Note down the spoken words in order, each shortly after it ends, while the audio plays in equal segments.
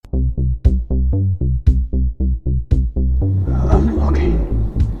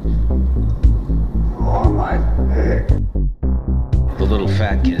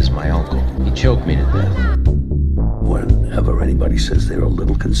That kid is my uncle. He choked me to death. Whenever anybody says they're a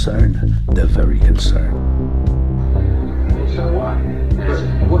little concerned, they're very concerned. So what?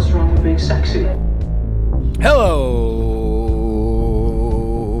 What's wrong with being sexy? Hello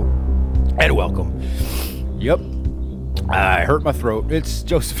and welcome. Yep, I hurt my throat. It's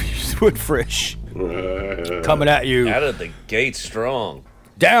Joseph Woodfrish coming at you out of the gate strong.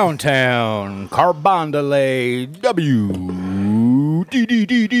 Downtown Carbondale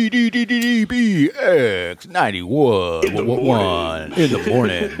WDDDDDDBX 91 in the morning,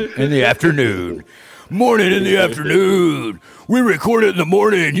 in the afternoon. Morning in the afternoon. We record it in the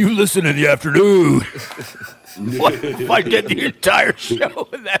morning. You listen in the afternoon. What if I did the entire show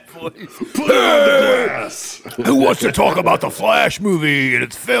in that voice? Put it on the glass. Who wants to talk about the Flash movie and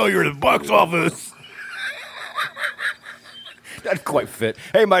its failure at the box office? Doesn't quite fit.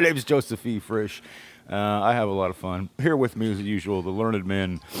 Hey, my name is Joseph E. Frisch. I have a lot of fun. Here with me, as usual, the learned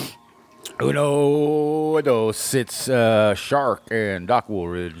men. Uno sits Shark and Doc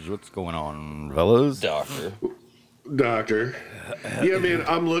Woolridge. What's going on, fellas? Doctor. Yeah, man,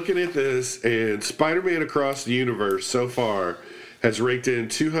 I'm looking at this, and Spider-Man Across the Universe so far has raked in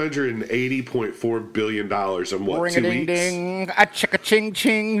 $280.4 billion in what, 2 weeks? Ring-a-ding-ding, a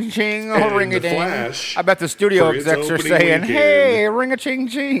ching-a-ching-ching-ching, And ring-a-ding. The Flash, I bet the studio for its execs are opening saying, weekend, hey,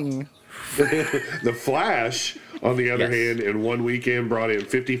 ring-a-ching-ching. The Flash, on the other Yes. hand, in one weekend brought in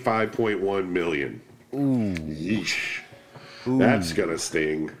 $55.1 million. Ooh. Yeesh. That's going to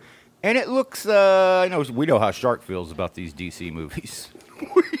sting. And it looks, we know how Shark feels about these DC movies.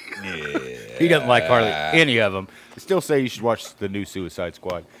 Yeah. He doesn't like hardly any of them. I still say you should watch the new Suicide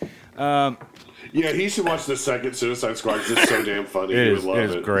Squad. Yeah, he should watch the second Suicide Squad because it's so damn funny. He would love it.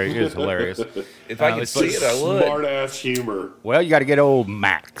 It is great. It is hilarious. If I could see it, I would. Smart-ass humor. Well, you got to get old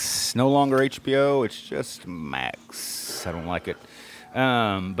Max. No longer HBO. It's just Max. I don't like it.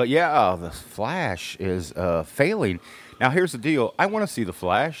 But yeah, the Flash is failing. Now, here's the deal. I want to see the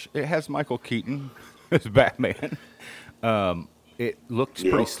Flash. It has Michael Keaton as Batman. It looks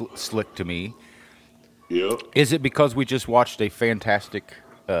pretty slick to me. Yep. Is it because we just watched a fantastic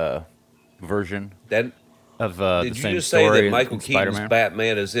version of the did same you just say story that in Michael Keaton's Spider-Man?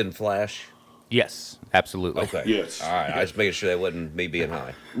 Batman is in Flash? Yes, absolutely. Okay. Yes. All right. I was making sure that wasn't me being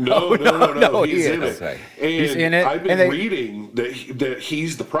high. No. He's in it. Okay. And He's in it, I've and been reading that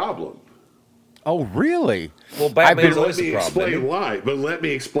he's the problem. Oh, really? Well, Batman's Let always me the problem. explain why. But let me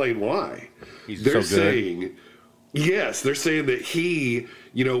explain why. He's They're so good. saying, yes, they're saying that he,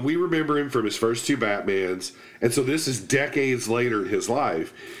 we remember him from his first two Batmans, and so this is decades later in his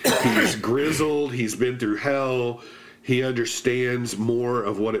life. He's grizzled. He's been through hell. He understands more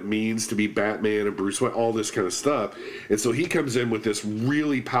of what it means to be Batman and Bruce Wayne, all this kind of stuff. And so he comes in with this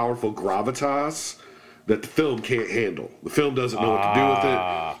really powerful gravitas that the film can't handle. The film doesn't know what to do with it,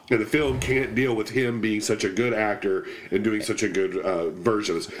 and the film can't deal with him being such a good actor and doing such a good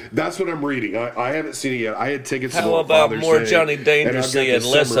version of this. That's what I'm reading. I haven't seen it yet. I had tickets to How about more Johnny Dangerously and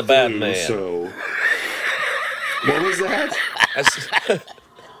less a Batman? So, what was that?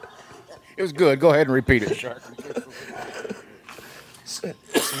 It was good. Go ahead and repeat it, Shark.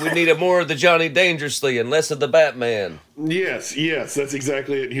 We needed more of the Johnny Dangerously and less of the Batman. Yes, that's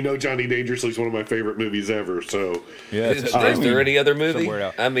exactly it. Johnny Dangerously is one of my favorite movies ever. So, Is there any other movie?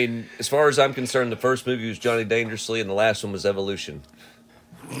 I mean, as far as I'm concerned, the first movie was Johnny Dangerously, and the last one was Evolution.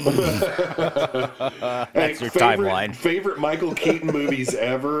 That's your timeline. Favorite Michael Keaton movies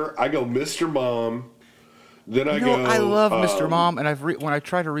ever? I go Mr. Mom. Then I go. I love Mr. Mom, and when I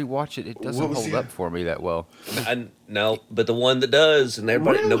try to rewatch it, it doesn't hold up for me that well. No, but the one that does, and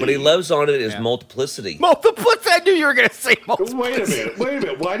nobody loves on it, is Multiplicity. Multiplicity? I knew you were going to say Multiplicity. Wait a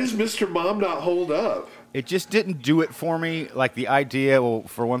minute. Why does Mr. Mom not hold up? It just didn't do it for me. Like the idea, well,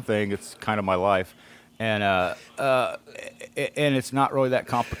 for one thing, it's kind of my life, and it's not really that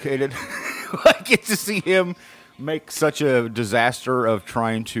complicated. I get to see him make such a disaster of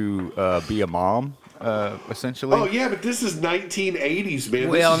trying to be a mom. Essentially. Oh yeah, but this is 1980s, man.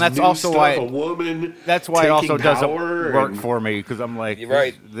 Well, and that's also why a woman. That's why it also doesn't work for me because I'm like, you're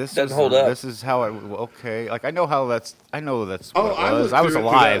right. This doesn't hold up. This is how it. Okay, like I know that's. I know that's. Oh, what it was. I was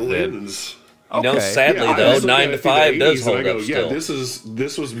alive then. Sadly though, 9 to 5 does hold up still. Yeah,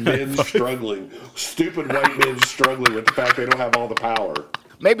 this was men struggling, stupid white men struggling with the fact they don't have all the power.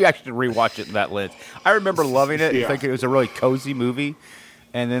 Maybe I should rewatch it in that lens. I remember loving it and thinking it was a really cozy movie.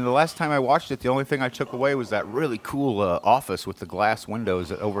 And then the last time I watched it, the only thing I took away was that really cool office with the glass windows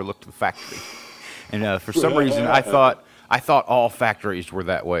that overlooked the factory. And for some reason, I thought all factories were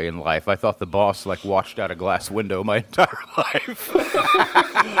that way in life. I thought the boss watched out a glass window my entire life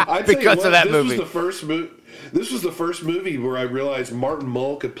because of that movie. This was the first movie where I realized Martin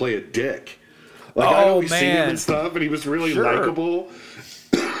Mull could play a dick. Like, I'd always seen him and stuff, and he was really likable.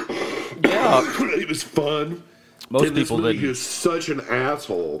 Yeah. It was fun. Most people didn't. He was such an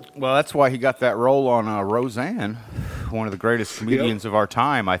asshole. Well, that's why he got that role on Roseanne, one of the greatest comedians of our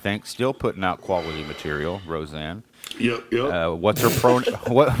time, I think. Still putting out quality material, Roseanne. Yep. What's her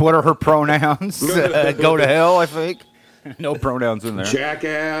what are her pronouns? Go to hell, I think. No pronouns in there.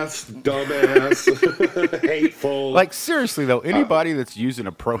 Jackass, dumbass, hateful. Like, seriously, though, anybody that's using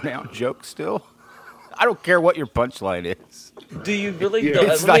a pronoun joke still, I don't care what your punchline is. Do you really? Yeah.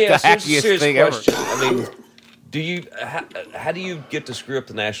 It's like the hackiest thing question. ever. I mean, how do you get to screw up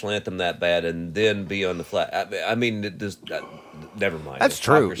the national anthem that bad and then be on the flag? I mean, it does. Never mind. That's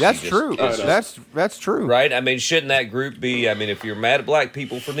true. That's true. That's true. Right? I mean, shouldn't that group be? I mean, if you're mad at black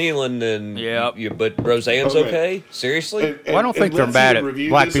people for kneeling, then but Roseanne's okay? Seriously? Well, I don't think they're mad at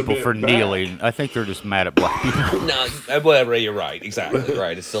black people for kneeling. I think they're just mad at black people. No, whatever. You're right. Exactly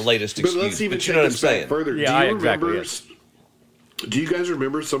right. It's the latest excuse. But let's even you know what I'm saying? Further. Yeah, Do you guys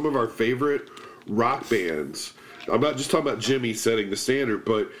remember some of our favorite rock bands? I'm not just talking about Jimmy setting the standard,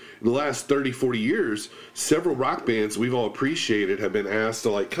 but in the last 30, 40 years, several rock bands we've all appreciated have been asked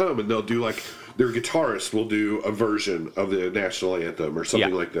to come, and they'll do their guitarist will do a version of the national anthem or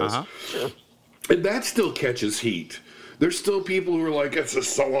something like this. And that still catches heat. There's still people who are like, it's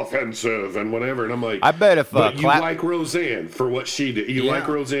so offensive and whatever, and I'm like, I bet if but you like Roseanne for what she did. You like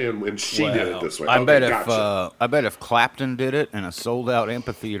Roseanne when she did it this way. I bet if Clapton did it in a sold-out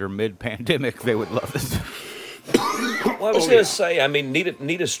amphitheater mid-pandemic, they would love this. Well, I was going to say, I mean,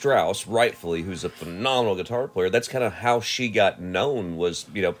 Nita Strauss, rightfully, who's a phenomenal guitar player, that's kind of how she got known, was,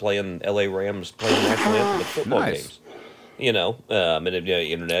 playing L.A. Rams, playing national anthem at football games. And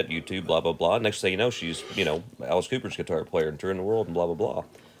internet, YouTube, blah, blah, blah. Next thing you know, she's, Alice Cooper's guitar player and touring the world and blah, blah, blah.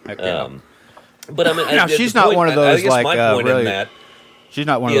 But, I mean... she's not one of those, really... She's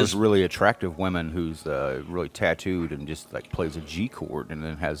not one of those really attractive women who's really tattooed and just plays a G chord and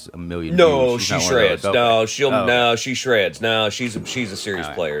then has a million. No, she shreds. No, she shreds. No, she's a serious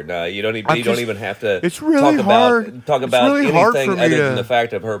player. No, you don't even have to. It's really talk about anything other than the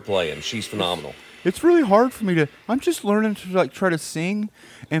fact of her playing. She's phenomenal. It's really hard for me to. I'm just learning to try to sing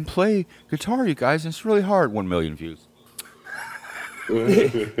and play guitar, you guys. And it's really hard. 1 million views.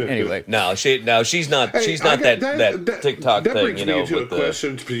 Anyway, she's not. She's not that TikTok that thing. Brings me into a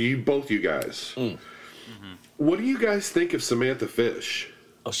question to you, both you guys. What do you guys think of Samantha Fish?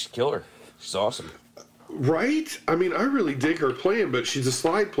 Oh, she's killer. She's awesome. Right? I mean, I really dig her playing, but she's a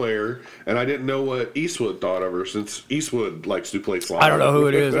slide player, and I didn't know what Eastwood thought of her, since Eastwood likes to play slide. I don't know who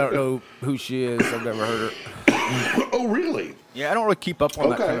it is. I don't know who she is. I've never heard her. Oh, really? Yeah, I don't really keep up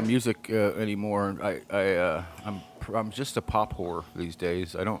on that kind of music anymore. I'm just a pop whore these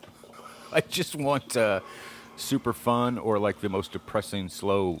days. I just want super fun or the most depressing,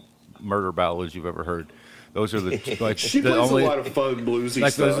 slow murder ballads you've ever heard. Those are the she plays a lot of fun bluesy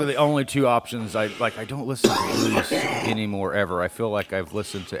stuff. Those are the only two options. I don't listen to blues anymore ever. I feel like I've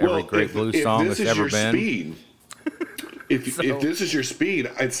listened to every great blues song that's ever been. If this is your speed,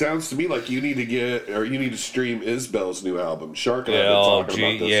 it sounds to me like you need to stream Isbell's new album. Shark and I have been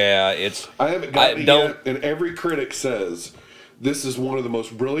talking about this. Yeah, I haven't gotten it yet, and every critic says this is one of the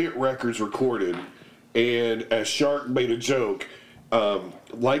most brilliant records recorded. And as Shark made a joke,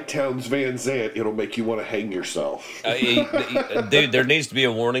 like Townes Van Zandt, it'll make you want to hang yourself. Dude, there needs to be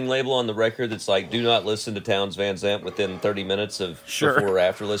a warning label on the record that's do not listen to Townes Van Zandt within 30 minutes of before or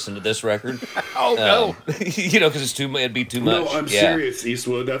after listening to this record. Oh, no. Because it'd be too much. No, I'm serious,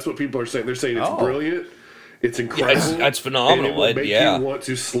 Eastwood. That's what people are saying. They're saying it's brilliant. It's incredible. It's phenomenal. And it will make you want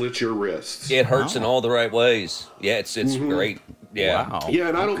to slit your wrists. It hurts in all the right ways. Yeah, it's great. Yeah. Wow. Yeah,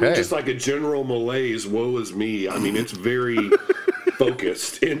 and I don't mean just a general malaise, woe is me. I mean, it's very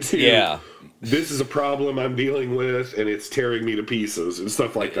focused into this is a problem I'm dealing with, and it's tearing me to pieces and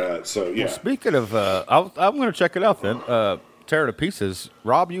stuff like that. So, yeah. Well, speaking of, I'm going to check it out then. Tear to pieces.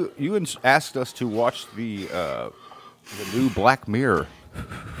 Rob, you asked us to watch the new Black Mirror.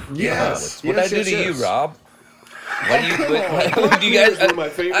 Yes. What did I do to you, Rob? What do you guys? One of my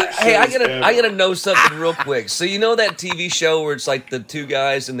favorite hey, I gotta know something real quick. So you know that TV show where it's the two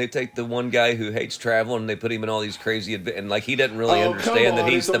guys and they take the one guy who hates traveling and they put him in all these crazy and he doesn't really understand that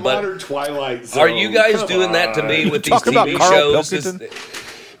he's the modern Twilight Zone. Are you guys doing that to me with these TV shows?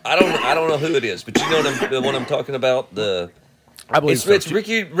 I don't know who it is, but you know what I'm talking about. I believe it's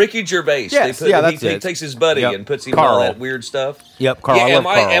Ricky Gervais. Yes, he takes his buddy and puts him in all that weird stuff. Yep, Carl. Yeah,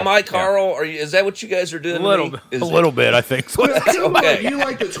 am I Carl? Yeah. Is that what you guys are doing? A little bit, I think. Okay. You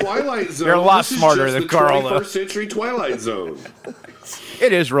like the Twilight Zone? You're a lot smarter than Carl. 21st century Twilight Zone.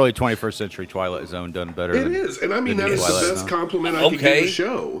 It is really 21st Century Twilight Zone done better. It is, and I mean that is the Twilight best Zone. compliment I could give the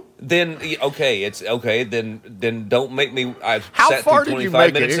show. Then it's okay. Then don't make me. I've How sat far through did you 25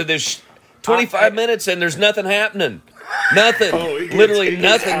 make minutes it? of this. 25 minutes and there's nothing happening. Nothing. Literally It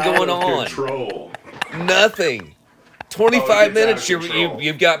gets nothing out going of on. Control. Nothing. 25 gets minutes. out of control.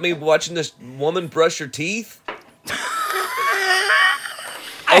 You've got me watching this woman brush her teeth.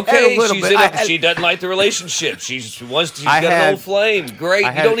 Okay, she doesn't like the relationship. She's got an old flame. Great.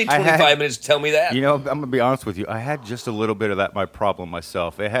 You don't need 25 minutes to tell me that. You know, I'm gonna be honest with you. I had just a little bit of my problem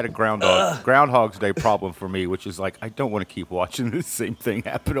myself. It had a Groundhog's Day problem for me, which is like I don't want to keep watching the same thing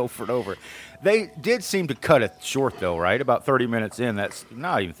happen over and over. They did seem to cut it short, though, right? About 30 minutes in, that's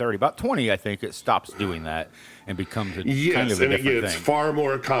not even 30, about 20, I think, it stops doing that and becomes kind of a different thing. Yes, and it gets far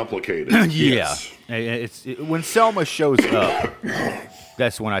more complicated. Yeah. When Selma shows up,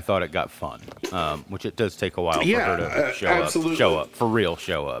 that's when I thought it got fun, which it does take a while for her to show up, for real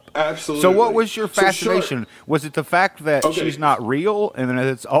show up. Absolutely. So what was your fascination? Was it the fact that she's not real and then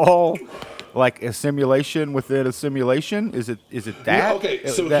it's all like a simulation within a simulation? Is it that? Yeah, okay,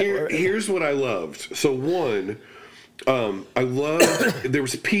 so here's what I loved. So one, I loved there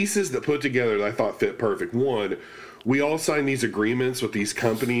was pieces that put together that I thought fit perfect. One, we all sign these agreements with these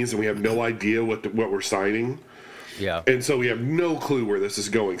companies and we have no idea what we're signing. Yeah. And so we have no clue where this is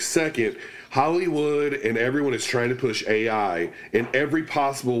going. Second, Hollywood and everyone is trying to push AI in every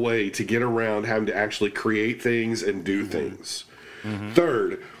possible way to get around having to actually create things and do things. Mm-hmm.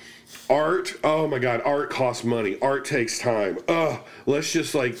 Third, art, oh my God, art costs money. Art takes time. Let's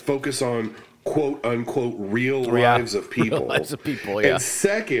just like focus on quote unquote real lives of people. Real lives of people, yeah. And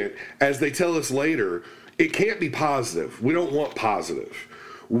second, as they tell us later, it can't be positive. We don't want positive.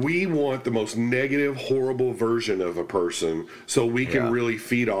 We want the most negative, horrible version of a person so we can really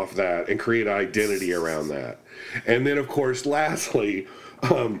feed off that and create an identity around that. And then, of course, lastly,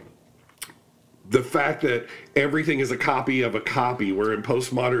 the fact that everything is a copy of a copy. We're in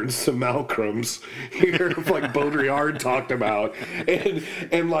postmodern simulacrums here, like Baudrillard talked about,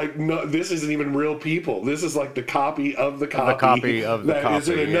 and like no, this isn't even real people. This is like the copy of the copy that is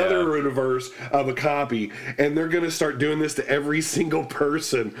in another universe of a copy, and they're going to start doing this to every single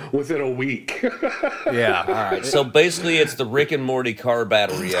person within a week. Yeah. All right. So basically, it's the Rick and Morty car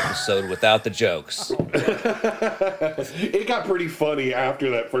battery episode without the jokes. It got pretty funny after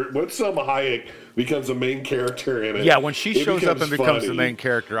that. Once Selma Hayek becomes a main character in it. Yeah, when she shows up and becomes the main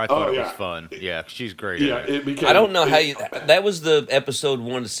character, I thought it was fun. Yeah, she's great. Yeah, it became. I don't know how you. That was the episode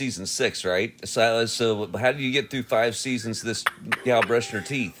 1 of season 6, right? So how do you get through 5 seasons of this gal brushing her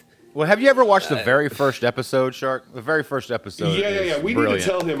teeth? Well, have you ever watched the very first episode, Shark? The very first episode. Yeah. We brilliant. need to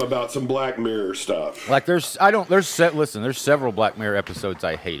tell him about some Black Mirror stuff. Like there's several Black Mirror episodes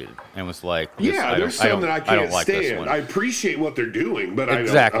I hated and was like, there's some that I can't like stand. this one. I appreciate what they're doing, but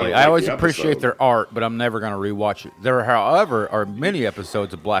exactly. I always appreciate their. their art, but I'm never going to rewatch it. There, however, are many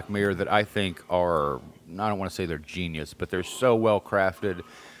episodes of Black Mirror that I think are, I don't want to say they're genius, but they're so well crafted.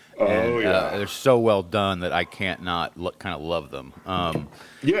 And they're so well done that I can't not kind of love them.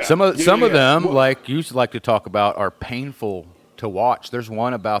 Some of them, like you used to like to talk about, are painful to watch. There's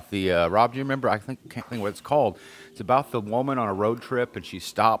one about the Rob. Do you remember? Can't think what it's called. It's about the woman on a road trip and she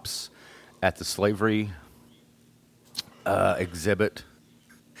stops at the slavery exhibit.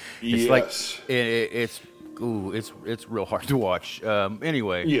 It's like it's real hard to watch.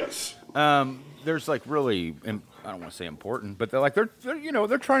 Anyway. Yes. There's like really, I don't want to say important, but they're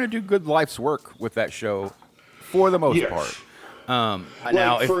trying to do good life's work with that show, for the most part.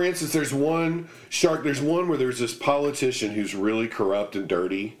 For instance, there's one where there's this politician who's really corrupt and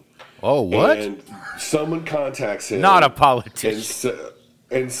dirty. Oh, what? And someone contacts him. Not a politician.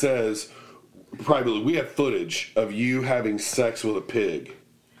 And says, privately, we have footage of you having sex with a pig,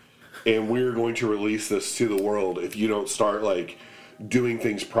 and we're going to release this to the world if you don't start like doing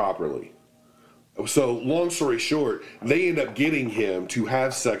things properly. So, long story short, they end up getting him to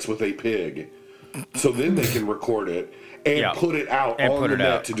have sex with a pig, so then they can record it and put it out on the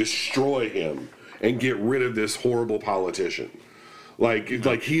net to destroy him and get rid of this horrible politician. Like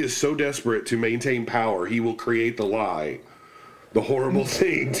he is so desperate to maintain power, he will create the lie, the horrible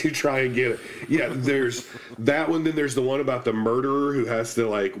thing to try and get it. Yeah, there's that one. Then there's the one about the murderer who has to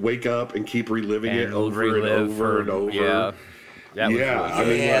like wake up and keep reliving it over and over and over. Yeah.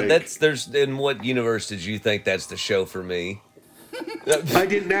 There's in what universe did you think that's the show for me? I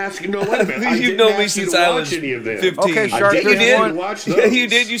didn't ask you. No, wait a minute. You've known me since I was 15. Okay, Shark, you did. Watch Yeah, you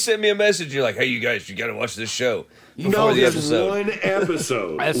did. You sent me a message. You're like, "Hey, you guys, you got to watch this show." No, there's one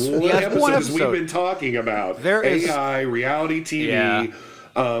episode. One episode. We've been talking about AI, reality TV.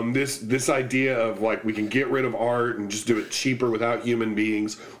 This idea of like we can get rid of art and just do it cheaper without human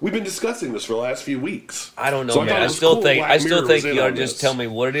beings. We've been discussing this for the last few weeks. I don't know, So man. thought it I was still cool think Black I still Mirror think was in you ought on to just this. tell me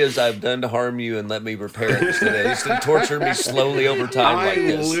what it is I've done to harm you and let me repair it instead of torture me slowly over time I like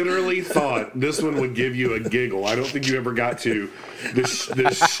this. literally thought this one would give you a giggle. I don't think you ever got to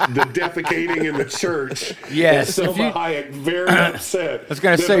the defecating in the church. Yes, And if Selma you- Hayek very upset. I was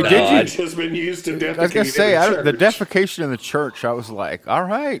gonna say, did you- Has been used to defecate I was gonna say, in the the church. defecation in the church. I was like, all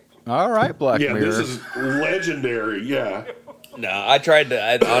right, Black Yeah, Mirror. this is legendary. Yeah. No, I tried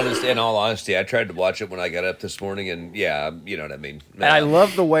to. In all honesty, I tried to watch it when I got up this morning, and yeah, you know what I mean. No, and I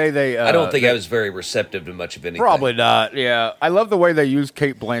love the way they. I don't think I was very receptive to much of anything. Probably not. Yeah, I love the way they use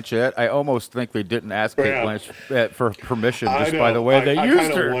Kate Blanchett. I almost think they didn't ask Kate Yeah. Blanchett for permission I just know. by the way they I used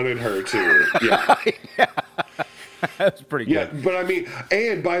kind her. of wanted her to. Yeah. That's pretty Yeah, good. but I mean,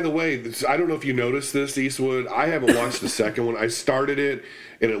 and by the way, I don't know if you noticed this, Eastwood. I haven't watched the second one. I started it,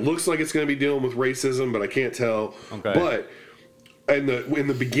 and it looks like it's going to be dealing with racism, but I can't tell. Okay. But in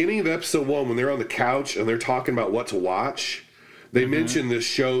the beginning of episode 1, when they're on the couch and they're talking about what to watch, they mention this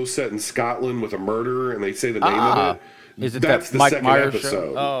show set in Scotland with a murderer, and they say the name of it. Is it That's that the Mike second Myers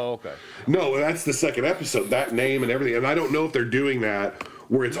episode. show? Oh, okay. No, that's the second episode. That name and everything, and I don't know if they're doing that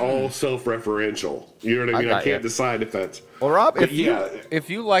where it's all self-referential. You know what I mean? I got can't you. decide if that's. Well, Rob, But if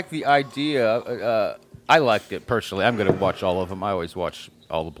you like the idea, I liked it personally. I'm going to watch all of them. I always watch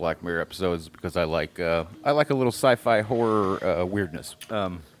all the Black Mirror episodes because I like a little sci-fi horror weirdness.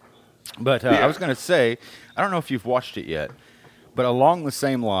 But I was going to say, I don't know if you've watched it yet, but along the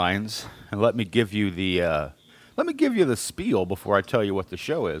same lines, and let me give you the spiel before I tell you what the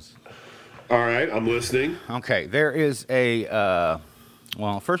show is. All right, I'm listening. Okay, there is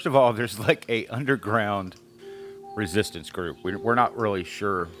well, first of all, there's like a underground resistance group. We're not really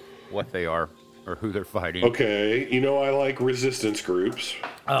sure what they are or who they're fighting. Okay, you know I like resistance groups.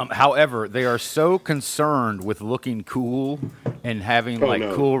 However, they are so concerned with looking cool and having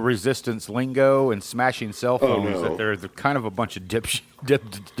cool resistance lingo and smashing cell phones that they're kind of a bunch of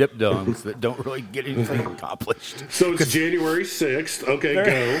dip-dungs that don't really get anything accomplished. So it's January 6th. Okay,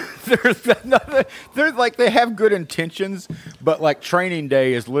 go. They're like, they have good intentions, but like training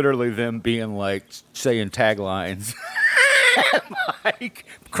day is literally them being like saying taglines, like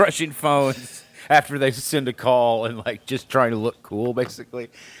crushing phones after they send a call and like just trying to look cool, basically.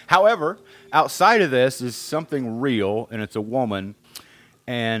 However, outside of this is something real, and it's a woman,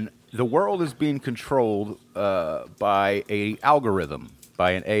 and the world is being controlled by an algorithm,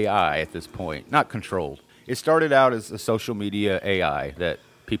 by an AI at this point. Not controlled. It started out as a social media AI that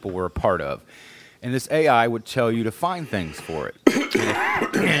people were a part of. And this AI would tell you to find things for it,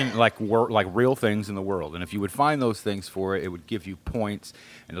 and like real things in the world. And if you would find those things for it, it would give you points,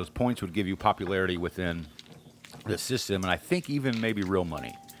 and those points would give you popularity within the system, and I think even maybe real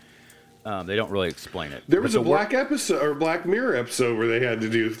money. They don't really explain it. There was a Black Black Mirror episode where they had to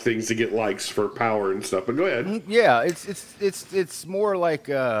do things to get likes for power and stuff. But go ahead. Yeah, it's more like.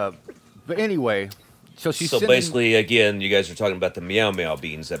 But anyway. So basically, again, you guys are talking about the Meow Meow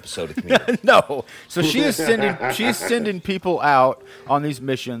Beans episode of Community. No. So she's sending people out on these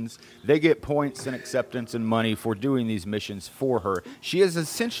missions. They get points and acceptance and money for doing these missions for her. She has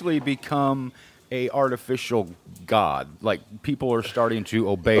essentially become a artificial god. Like, people are starting to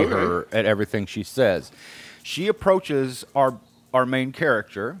obey her at everything she says. She approaches our main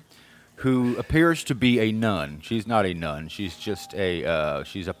character, who appears to be a nun. She's not a nun. She's just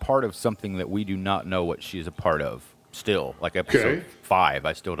she's a part of something that we do not know what she's a part of still. Like episode 5,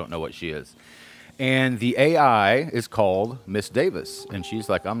 I still don't know what she is. And the AI is called Miss Davis. And she's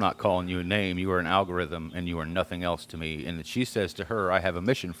like, I'm not calling you a name. You are an algorithm, and you are nothing else to me. And she says to her, I have a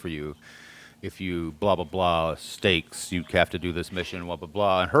mission for you. If you blah, blah, blah, stakes, you have to do this mission, blah, blah,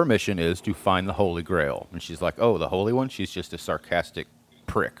 blah. And her mission is to find the Holy Grail. And she's like, oh, the Holy One? She's just a sarcastic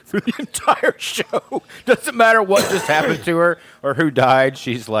prick through the entire show. Doesn't matter what just happened to her or who died.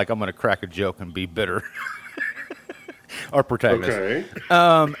 She's like, I'm going to crack a joke and be bitter. Our protagonist. Okay.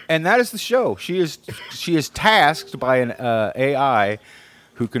 And that is the show. She is tasked by an AI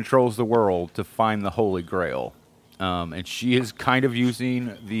who controls the world to find the Holy Grail. And she is kind of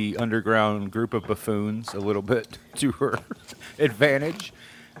using the underground group of buffoons a little bit to her advantage.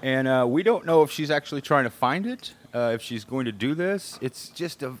 And we don't know if she's actually trying to find it. If she's going to do this, it's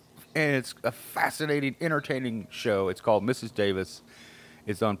a fascinating, entertaining show. It's called Mrs. Davis.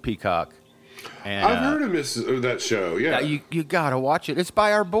 It's on Peacock. And, I've heard of that show. Yeah, you gotta watch it. It's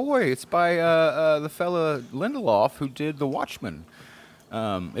by our boy. It's by the fella Lindelof who did The Watchmen.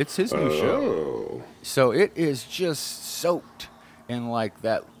 It's his new show. So it is just soaked in like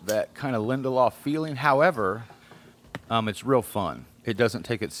that kind of Lindelof feeling. However, it's real fun. it doesn't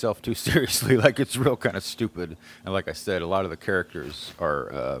take itself too seriously. Like, it's real kind of stupid. And like I said, a lot of the characters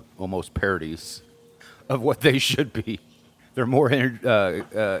are almost parodies of what they should be. They're more they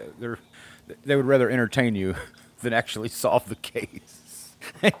would rather entertain you than actually solve the case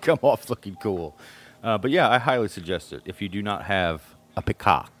and come off looking cool. But yeah, I highly suggest it if you do not have a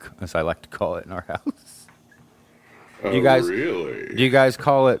peacock, as I like to call it in our house. Oh, Do you guys really? Do you guys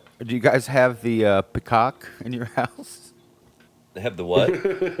call it? Do you guys have the peacock in your house? Have the what?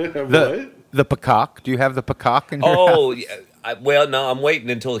 The peacock. Do you have the peacock in your house? Oh, yeah. Well, no, I'm waiting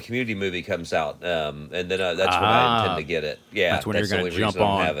until the Community movie comes out, and then that's when I intend to get it. Yeah, That's when you're the gonna only jump reason I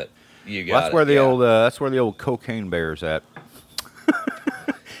don't on. have it. You got Well, that's it. where the yeah. old that's where the old cocaine bear's at.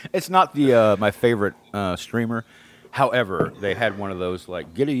 It's not the my favorite streamer. However, they had one of those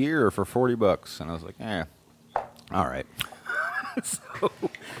like get a year for $40, and I was like, all right. So,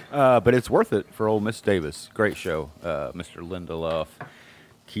 but it's worth it for old Miss Davis. Great show. Mr. Lindelof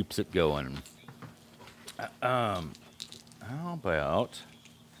keeps it going. How about?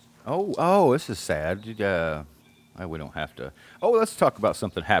 Oh, this is sad. We don't have to. Oh, let's talk about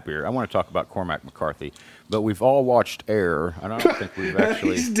something happier. I want to talk about Cormac McCarthy, but we've all watched Air. I don't think we've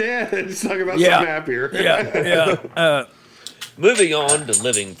actually. He's dead. Let's talk about something happier. Yeah. Moving on to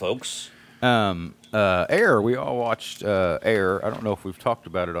living, folks. Air. We all watched Air. I don't know if we've talked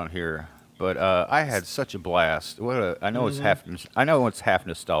about it on here, but I had such a blast. I know it's half. I know it's half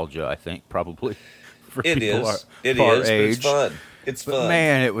nostalgia. I think probably for It people is. It our is. But age. it's fun. It's But fun.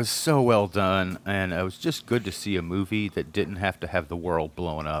 man, it was so well done, and it was just good to see a movie that didn't have to have the world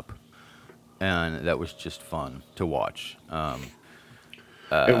blown up, and that was just fun to watch.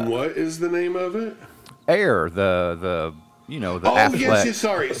 And what is the name of it? Air, the Oh, Affleck. yes,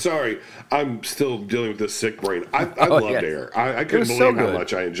 sorry. I'm still dealing with this sick brain. I Oh, loved yes. Air. I couldn't was believe so how good.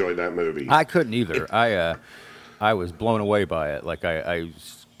 much I enjoyed that movie. I couldn't either. I was blown away by it. Like I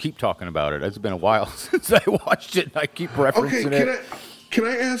keep talking about it. It's been a while since I watched it, and I keep referencing Okay, it. can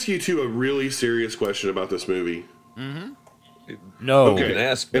I ask you two a really serious question about this movie? No, Okay. can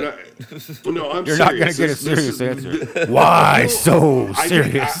ask, And but- no, I'm you're serious. not going to get a This serious is- answer. Why so I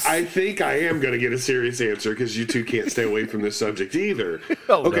think- serious? I think I am going to get a serious answer because you two can't stay away from this subject either.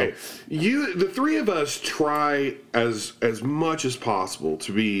 Oh, okay, the three of us try as much as possible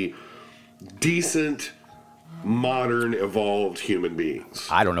to be decent, modern, evolved human beings.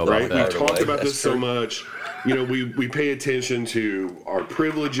 I don't know right? about that. We've talked about That's this so true. much. We pay attention to our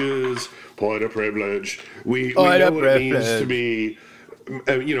privileges, point of privilege. We Point know of what it means to privilege. be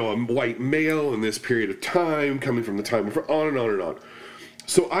a white male in this period of time, coming from the time before, on and on and on.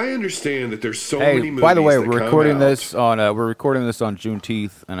 So I understand that there's so many Hey, movies. by the way, that we're come recording out. this on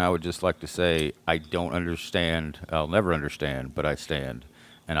Juneteenth, and I would just like to say I don't understand. I'll never understand, but I stand,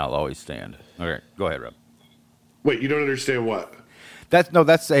 and I'll always stand. Okay, go ahead, Rob. Wait, you don't understand what? That's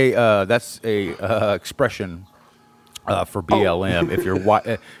a expression for BLM. If you're white,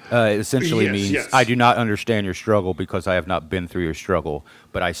 it essentially Yes, means yes. I do not understand your struggle because I have not been through your struggle,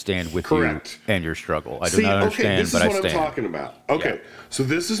 but I stand with Correct. you and your struggle. I do See, not okay, understand, this is but I what stand. I'm talking about. Okay, Yeah. so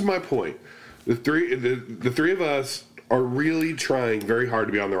this is my point. The three of us are really trying very hard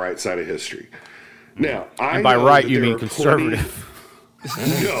to be on the right side of history. Now, I And by know right, that you there mean are conservative.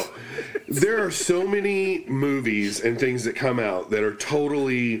 No, there are so many movies and things that come out that are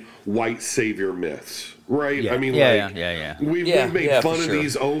totally white savior myths, right? Yeah. I mean, Yeah, like, yeah. We've made Yeah, fun for of sure.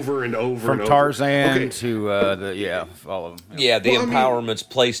 these over and over From and over. Tarzan Okay. to all of them. Yeah, the Well, I mean- empowerment's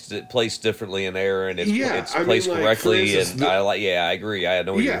placed differently in Air, and it's Yeah, I mean, placed like, for correctly. instance, And I agree. I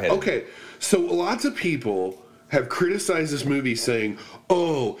know where you're Yeah, headed. okay. So lots of people have criticized this movie saying,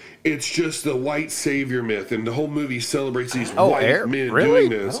 oh, it's just the white savior myth, and the whole movie celebrates these white Air? men Really?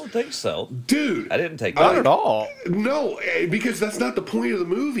 doing I this. don't think so. Dude. I didn't take Not that. at all. No, because that's not the point of the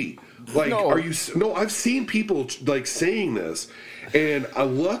movie. Like, No. No, I've seen people like saying this, and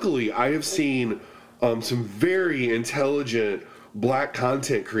luckily I have seen some very intelligent black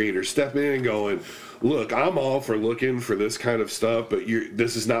content creators step in and going, "Look, I'm all for looking for this kind of stuff, but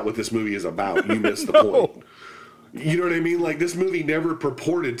this is not what this movie is about. You missed the point." You know what I mean? Like, this movie never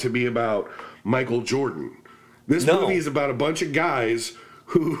purported to be about Michael Jordan. This No. movie is about a bunch of guys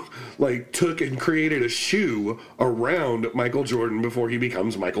who like took and created a shoe around Michael Jordan before he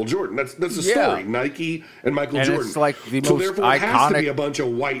becomes Michael Jordan. That's the story. Nike and Michael And Jordan. it's like the so most therefore it has to iconic- be a bunch of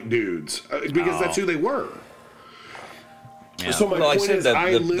white dudes because that's who they were. Yeah. So my Well, I point said is, that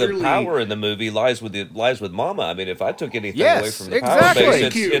I the literally power in the movie lies with Mama. I mean, if I took anything Yes, away from the exactly. power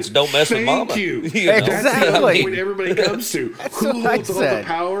Thank base, you. it's don't mess with Thank Mama. you. know? That's the other Exactly. point everybody comes to. Who what I holds all the said.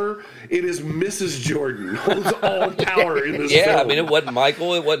 power? It is Mrs. Jordan holds all power in this Yeah, film. I mean, it wasn't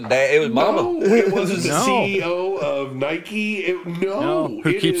Michael, it wasn't Dad, it was Mama. No, it wasn't the No. CEO of Nike. Who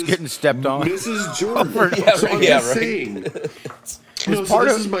It keeps is getting stepped on. Mrs. Jordan. Yeah, So I'm yeah, just right. saying. No, so part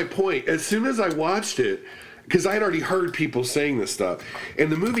this of- is my point. As soon as I watched it, because I had already heard people saying this stuff,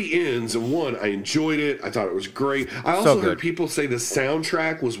 and the movie ends, and one, I enjoyed it. I thought it was great. I also good. heard people say the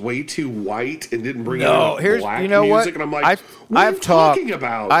soundtrack was way too white and didn't bring No, in here's black you know music, what? and I'm like, what are you talking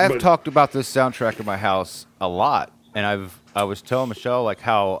about? I have But- talked about this soundtrack in my house a lot, and I was telling Michelle like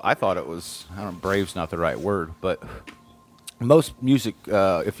how I thought it was. I don't know, brave's not the right word, but most music,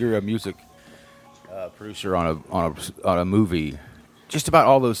 if you're a music producer on a movie, just about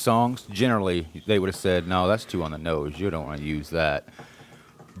all those songs, generally they would have said, no, that's too on the nose. You don't want to use that.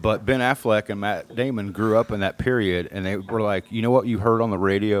 But Ben Affleck and Matt Damon grew up in that period, and they were like, you know what you heard on the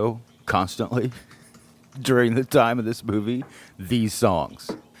radio constantly during the time of this movie? These songs.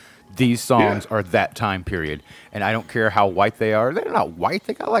 These songs are that time period. And I don't care how white they are. They're not white.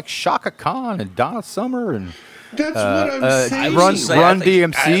 They got like Shaka Khan and Donna Summer and That's what I'm saying. Run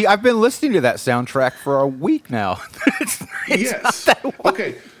DMC. I've been listening to that soundtrack for a week now. Yes.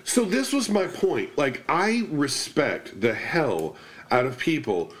 Okay. So this was my point. Like, I respect the hell out of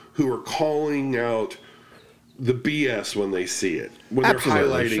people who are calling out the BS when they see it, when Absolutely,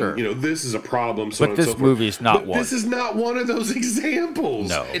 they're highlighting, sure. This is a problem. So But on this and so forth. movie is not But one. This is not one of those examples.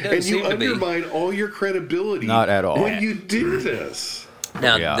 No. It doesn't And you seem to be. undermine all your credibility. Not at all. When you do this.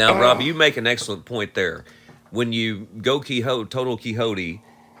 Now, Yeah. now, Rob, you make an excellent point there. When you go total Quixote,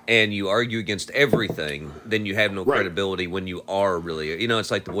 and you argue against everything, then you have no Right. credibility when you are really,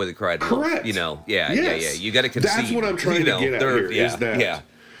 it's like the boy that cried wolf. Correct. Yeah. Yes. You got to concede. That's what I'm trying to get at here. Is that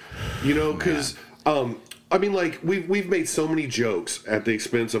because I mean, like we've made so many jokes at the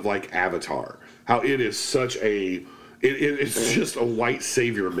expense of like Avatar, how it is such a it's just a white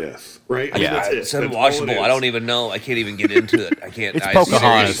savior myth, right? I mean, that's it. It's That's all it unwatchable. is. I don't even know. I can't even get into it. I can't. It's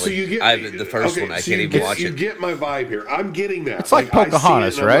Pocahontas. So you get the first one. I so can't you even get- watch You it. get my vibe here. I'm getting that. It's like I see it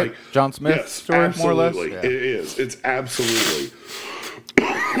Pocahontas, and I'm right? like, John Smith yes, story, more or less? absolutely. Yeah. It is. It's absolutely.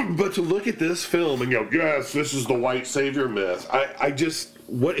 But to look at this film and go, yes, this is the white savior myth. I just,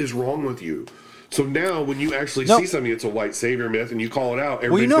 what is wrong with you? So now, when you actually No. see something that's a white savior myth and you call it out, you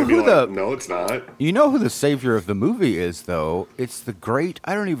everybody's know going to be who like, the- no, it's not. You know who the savior of the movie is, though? It's the great,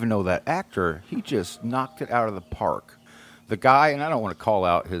 I don't even know that actor. He just knocked it out of the park. The guy, and I don't want to call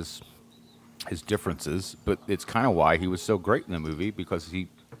out his differences, but it's kind of why he was so great in the movie, because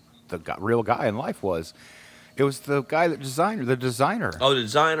real guy in life was. It was the guy the designer. Oh, the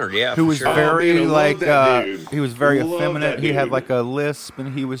designer, yeah. Who for was sure. very man, I love like that dude. he was very Love effeminate. that He had dude. like a lisp,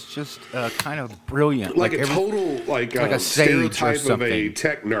 and he was just kind of brilliant, Like a every- total, like a sage or stereotype of a something.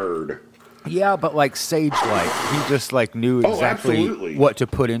 tech nerd. Yeah, but like sage-like. He just like knew Oh, exactly absolutely. what to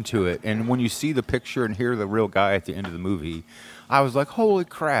put into it. And when you see the picture and hear the real guy at the end of the movie, I was like, "Holy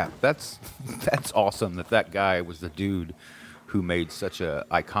crap! That's awesome! That guy was the dude who made such a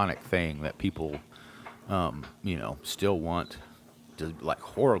iconic thing that people, still want to like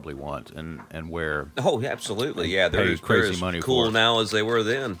horribly want and where." Oh, absolutely. Yeah, they're Pay as crazy money cool for it. now as they were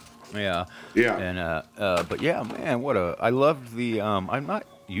then. Yeah. Yeah. And but yeah, man, I loved the. I'm not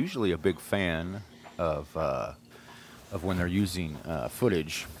usually a big fan of when they're using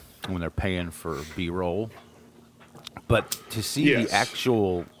footage when they're paying for B-roll, but to see Yes. the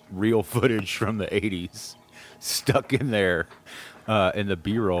actual real footage from the '80s stuck in there in the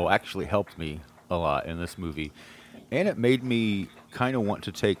B-roll actually helped me a lot in this movie, and it made me kind of want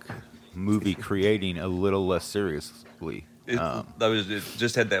to take movie creating a little less seriously. It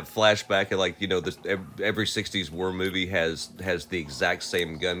just had that flashback of like every '60s war movie has the exact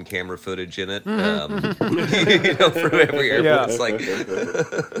same gun camera footage in it. From every airport. Yeah. It's like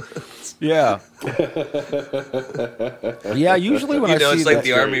Yeah. Yeah, usually when I see it's like that,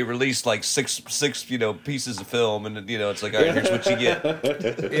 the army released like six pieces of film, and it's like, all right, here's what you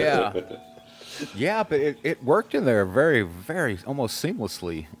get. yeah. Yeah, but it worked in there very, very, almost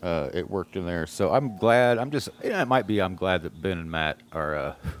seamlessly. It worked in there, so I'm glad. I'm glad that Ben and Matt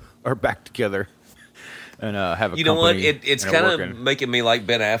are back together and have a. You know what? company It's and are kind of working. making me like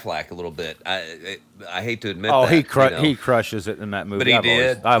Ben Affleck a little bit. I hate to admit Oh, that. he crushes it in that movie. But he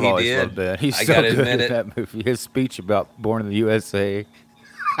did. I've He always did. loved Ben. He's I so gotta good admit in it. that movie. His speech about Born in the USA,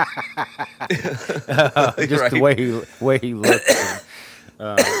 just Right. the way he looks.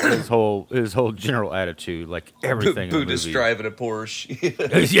 His whole general attitude, like everything. Buddhist in the movie. driving a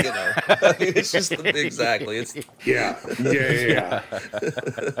Porsche. You know, it's just exactly. It's Yeah.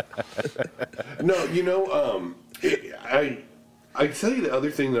 No, you know, I tell you the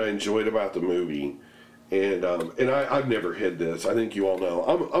other thing that I enjoyed about the movie, and I've never hid this. I think you all know.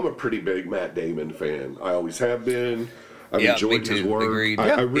 I'm a pretty big Matt Damon fan. I always have been. I've enjoyed his work. Agreed.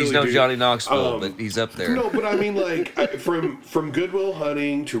 I really he's no do. Johnny Knoxville, but he's up there. No, but I mean, like from Good Will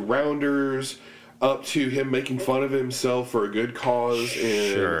Hunting to Rounders, up to him making fun of himself for a good cause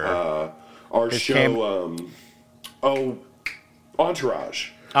in our His show. Entourage.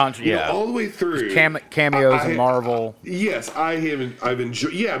 You know, all the way through cameos in Marvel. Yes, I've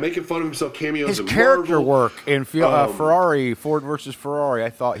enjoyed. Yeah, making fun of himself, cameos. His in character Marvel. work in Ferrari, Ford versus Ferrari. I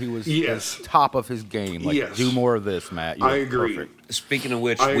thought he was Yes. top of his game. Like, Yes. do more of this, Matt. I agree. Perfect. Speaking of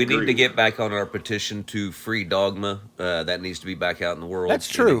which, I we agree. need to get back on our petition to free Dogma. That needs to be back out in the world. That's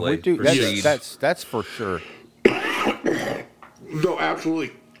true. Anyway, We do. proceed. That's for sure. No,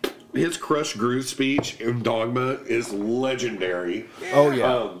 absolutely. His Crush Groove speech in Dogma is legendary. Oh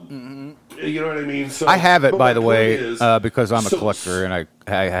yeah. You know what I mean? So I have it, but by my the point way, is- because I'm a so- collector and I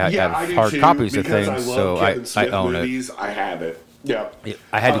Yeah, I have do hard too, copies of because things, I love so Kevin I Smith own movies. I have it. Yeah. it.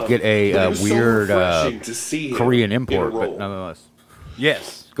 I had to get But it a was so weird refreshing to see him Korean in a import, role. but nonetheless.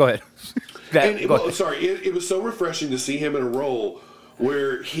 Yes. Go ahead. Sorry, it was so refreshing to see him in a role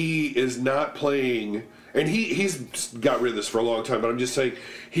where he is not playing, and he's got rid of this for a long time, but I'm just saying,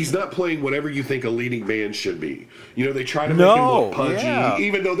 he's not playing whatever you think a leading man should be. You know, they try to make him look pudgy,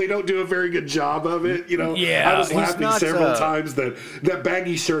 even though they don't do a very good job of it. You know, I was he's laughing not, several times that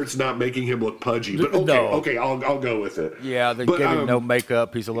baggy shirt's not making him look pudgy, but okay, I'll go with it. Yeah, they But, gave him no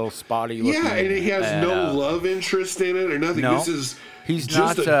makeup. He's a little spotty looking. Yeah, and he has no love interest in it or nothing. No. This is He's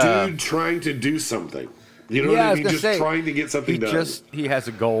just not, a dude trying to do something. You know Yeah, what I I was mean? gonna Just say, trying to get something done. He has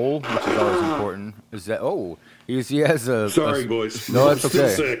a goal, which is always important. Is that he has a Sorry, boys. No, that's I'm still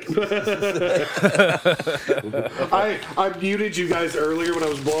okay. sick. I muted you guys earlier when I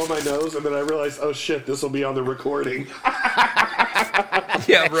was blowing my nose, and then I realized, oh shit, this will be on the recording.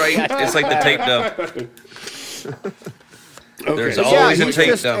 Yeah, right. It's like the tape dump. There's so always a he's tape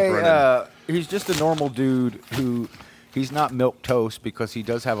just dump running. he's just a normal dude who he's not milk toast because he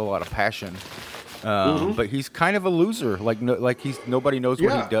does have a lot of passion. But he's kind of a loser. Like he's nobody knows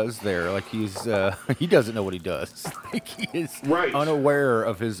what Yeah. he does there. Like he doesn't know what he does. Like he is Right. unaware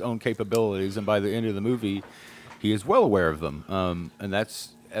of his own capabilities, and by the end of the movie, he is well aware of them. And that's.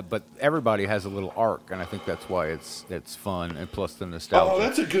 But everybody has a little arc, and I think that's why it's fun, and plus the nostalgia. Oh,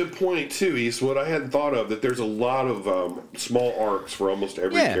 that's a good point too, Eastwood. I hadn't thought of that. There's a lot of small arcs for almost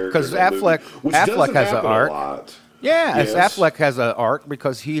every character. because in that movie, which Affleck doesn't has an happen arc. A lot. Yeah, Yes. Affleck has an arc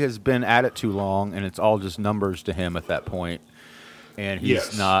because he has been at it too long, and it's all just numbers to him at that point. And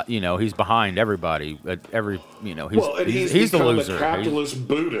he's not, he's behind everybody. At every, he's And he's the become loser. a capitalist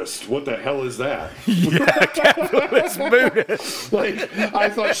Buddhist. What the hell is that? Capitalist Buddhist. Like, I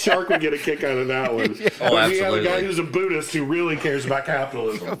thought Shark would get a kick out of that one. Oh, But we have a absolutely. guy who's a Buddhist who really cares about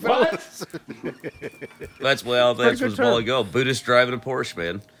capitalism. What? That was good a term. while ago. Buddhist driving a Porsche,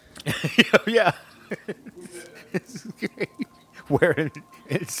 man. Yeah. Wearing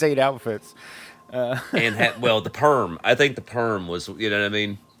insane outfits. And the perm. I think the perm was, you know what I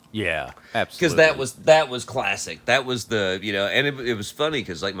mean? Yeah, absolutely. Because that was classic. That was the, and it was funny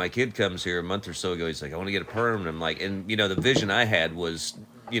because like my kid comes here a month or so ago. He's like, I want to get a perm. And I'm like, and the vision I had was,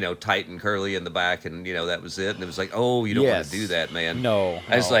 tight and curly in the back, and that was it. And it was like, oh, you don't want Yes. to do that, man. No,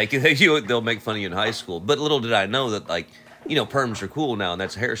 I was no. like, they'll make fun of you in high school. But little did I know that like, perms are cool now, and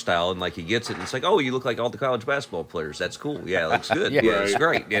that's a hairstyle. And like he gets it, and it's like, oh, you look like all the college basketball players. That's cool. Yeah, it looks good. Yeah. yeah, it's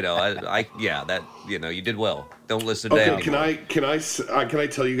great. You did well. Don't listen to Okay, Dan. can I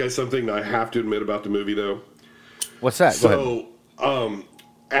tell you guys something that I have to admit about the movie though? What's that? Go ahead. So,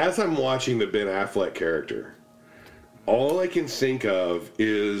 as I'm watching the Ben Affleck character, all I can think of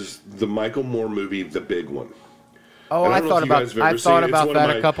is the Michael Moore movie, The Big One. Oh, And I don't know thought if you about guys have ever I thought seen it. It's about one of that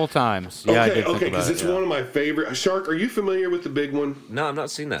my- a couple times. Yeah, I did think about because it. it's yeah. one of my favorite. Shark, are you familiar with The Big One? No, I've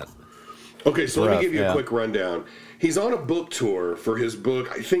not seen that. Okay, so let Rough, me give you yeah. a quick rundown. He's on a book tour for his book,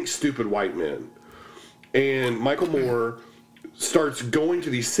 I think Stupid White Men. And Michael Moore starts going to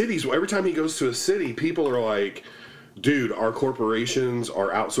these cities. Well, every time he goes to a city, people are like, dude, our corporations are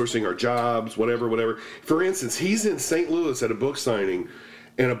outsourcing our jobs, whatever. For instance, he's in St. Louis at a book signing,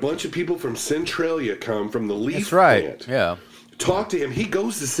 and a bunch of people from Centralia come from the Leaf That's right. plant. Yeah. Talk to him. He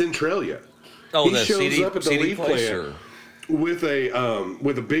goes to Centralia. Oh, He the shows CD, up at the CD Leaf place? plant. Or? with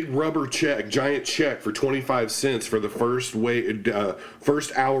a big rubber check, giant check for 25 cents for the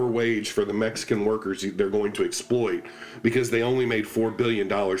first hour wage for the Mexican workers they're going to exploit because they only made $4 billion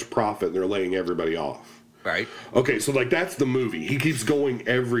profit and they're laying everybody off. Right. Okay, so like that's the movie. He keeps going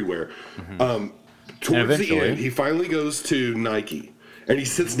everywhere. Towards the end, he finally goes to Nike and he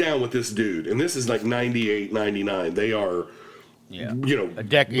sits down with this dude. And this is like 98, 99. They are, Yeah, you know,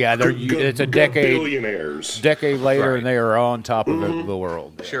 it's a decade billionaires. Decade later, Right. and they are on top of the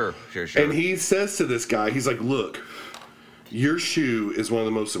world. Sure. And he says to this guy, he's like, look, your shoe is one of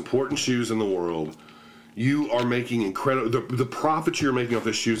the most important shoes in the world. You are making incredible, the profits you're making off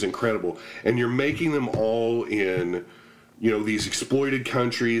this shoe is incredible. And you're making them all in, you know, these exploited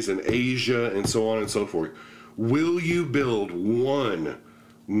countries in Asia and so on and so forth. Will you build one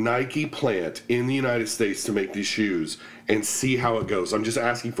Nike plant in the United States to make these shoes and see how it goes? I'm just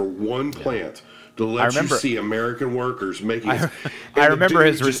asking for one plant to let you see American workers making it. I remember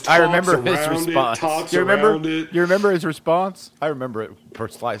his response. You remember his response? I remember it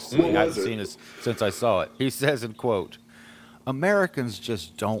precisely. I haven't seen it since I saw it. He says, in quote, "Americans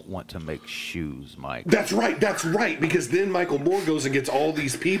just don't want to make shoes, Mike." That's right. Because then Michael Moore goes and gets all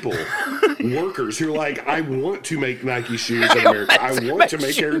these people, workers, who are like, I want to make Nike shoes in America. I want to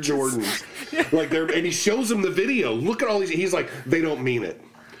make Air Jordans. And he shows them the video. Look at all these. He's like, they don't mean it.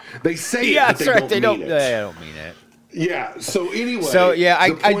 They say it, but they don't mean it. They don't mean it. Yeah. So anyway. So yeah,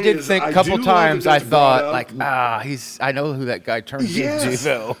 I did think a couple times. I thought like, I know who that guy turns into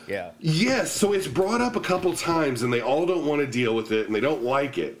though. Yeah. Yes. So it's brought up a couple times, and they all don't want to deal with it, and they don't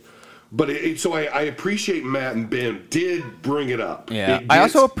like it. But so I appreciate Matt and Ben did bring it up. Yeah. I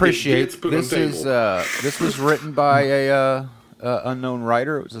also appreciate this was written by a unknown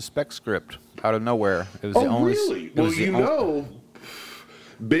writer. It was a spec script out of nowhere. It was the only. Really? Well,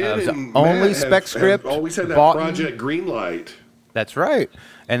 Ben and only Matt spec script have always had that Project Greenlight. That's right,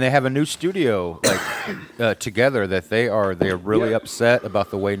 and they have a new studio together that they are really upset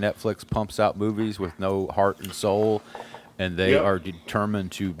about the way Netflix pumps out movies with no heart and soul, and they are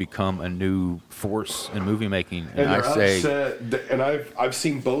determined to become a new force in movie making. And I say, upset, and I've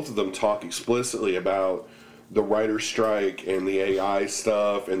seen both of them talk explicitly about the writer's strike and the AI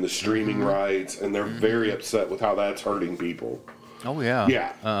stuff and the streaming rights, and they're very upset with how that's hurting people. Oh yeah,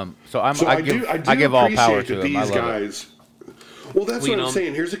 yeah. I give all power to them. These guys. Well, that's what I'm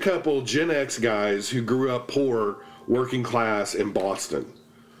saying. Here's a couple Gen X guys who grew up poor, working class in Boston.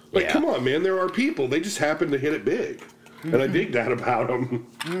 Like, come on, man. There are people. They just happen to hit it big, and I dig that about them.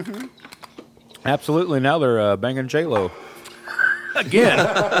 Mm-hmm. Absolutely. Now they're banging J-Lo. Again.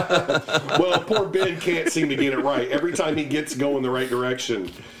 Well, poor Ben can't seem to get it right. Every time he gets going the right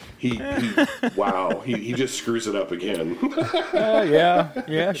direction, he just screws it up again.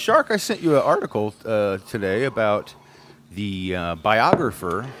 Yeah. Shark, I sent you an article today about the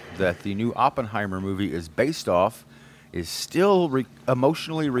biographer that the new Oppenheimer movie is based off is still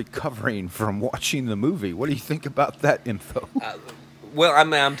emotionally recovering from watching the movie. What do you think about that info? Well,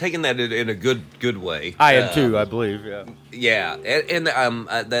 I'm taking that in a good way. I am too, I believe. Yeah, and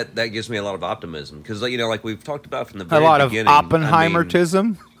that gives me a lot of optimism because like we've talked about from the very beginning. A lot of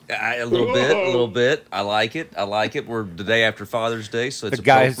Oppenheimertism. A little bit. I like it. We're the day after Father's Day, so it's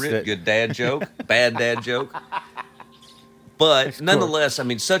appropriate. Good dad joke, bad dad joke. But nonetheless, I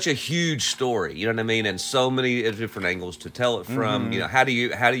mean, such a huge story, you know what I mean, and so many different angles to tell it from. Mm-hmm. How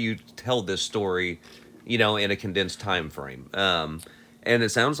do you tell this story, in a condensed time frame? And it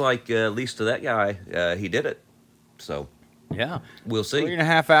sounds like at least to that guy, he did it. So. Yeah, we'll see.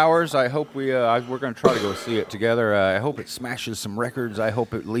 3.5 hours. I hope we're going to try to go see it together. I hope it smashes some records. I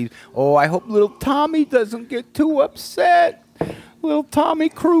hope it leaves. Oh, I hope little Tommy doesn't get too upset. Little Tommy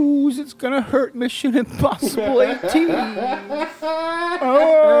Cruise, it's going to hurt Mission Impossible 18.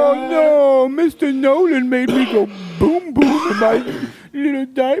 Oh no, Mr. Nolan made me go boom boom in my little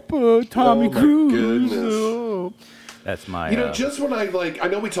diaper, Tommy Cruise. Oh. That's my. Just when I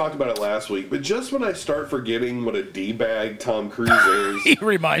know we talked about it last week, but just when I start forgetting what a d-bag Tom Cruise is, he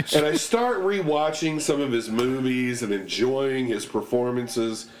reminds and I start rewatching some of his movies and enjoying his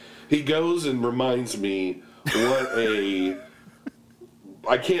performances, he goes and reminds me what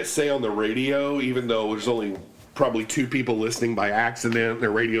I can't say on the radio, even though there's only probably 2 people listening by accident. Their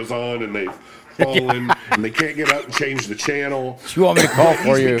radio's on and they've fallen and they can't get up and change the channel. Do you want me to call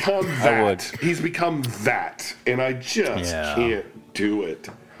for you? I would. He's become that, and I just can't do it.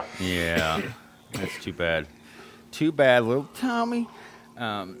 Yeah, that's too bad. Too bad, little Tommy.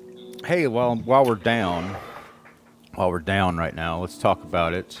 Hey, while we're down right now, let's talk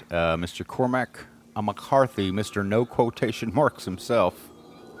about it. Mr. Cormac McCarthy, Mr. No Quotation Marks himself.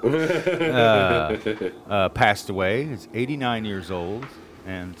 passed away. He's 89 years old,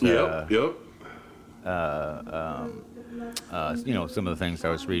 and some of the things I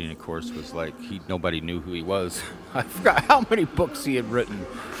was reading, of course, was like nobody knew who he was. I forgot how many books he had written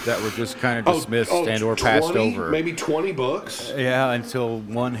that were just kind of dismissed and or passed over. Maybe 20 books. Yeah, until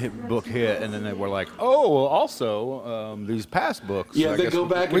one book hit, and then they were like, "Oh, well, also these past books." Yeah, they go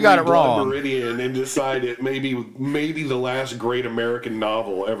back. We got it wrong. Meridian and decide it maybe the last great American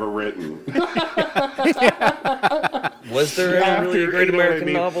novel ever written. Was there ever really a great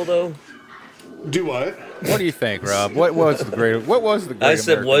American novel though? Do what? What do you think, Rob? What was the great I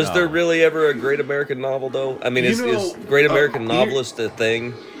said, American was novel? there really ever a great American novel, though? I mean, is great American novelist a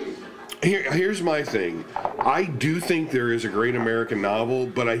thing? Here's my thing. I do think there is a great American novel,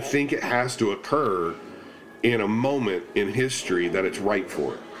 but I think it has to occur in a moment in history that it's right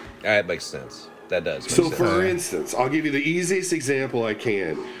for it. That makes sense. That does make so, sense. for instance, I'll give you the easiest example I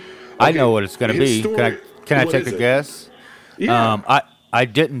can. Okay, I know what it's going to be. Can I take a guess? Yeah. I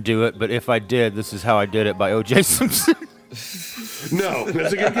didn't do it, but if I did, This Is How I Did It by O.J. Simpson. No,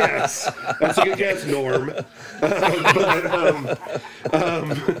 that's a good guess. That's a good guess, Norm.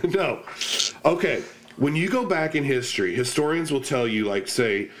 No. Okay. When you go back in history, historians will tell you, like,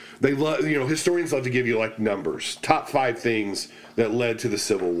 say, historians love to give you, like, numbers. Top 5 things that led to the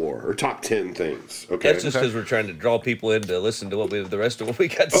Civil War, or top 10 things. Okay. That's just because we're trying to draw people in to listen to the rest of what we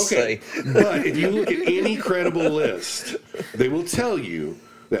got to say. But if you look at any credible list, they will tell you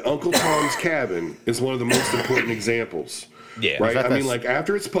that Uncle Tom's Cabin is one of the most important examples. Yeah. Right? I mean, like,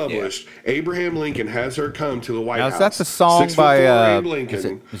 after it's published, Abraham Lincoln has her come to the White House. Now, is that the song by Abe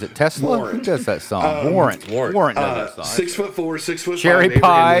Lincoln. is it Tesla? Warren. Who does that song? Warren does that song. 6'4", 6'5", Cherry Abraham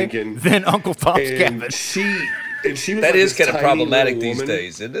Pie, Lincoln. then Uncle Tom's And Cabin. she was That like is this kind of tiny problematic little these woman.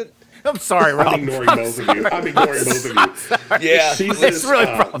 days, isn't it? I'm sorry, Rob. I'm ignoring both of you. Yeah. She's It's this really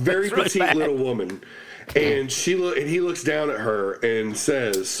very it's really petite bad. little woman. And he looks down at her and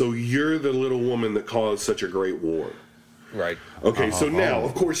says, "So you're the little woman that caused such a great war." Right. Okay, so now,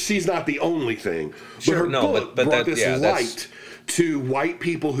 of course, she's not the only thing. Sure, but her book but brought that- this yeah, light to white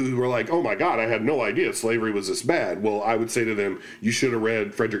people who were like, "Oh my God, I had no idea slavery was this bad." Well, I would say to them, you should have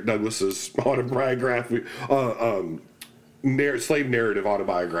read Frederick Douglass's autobiography, slave narrative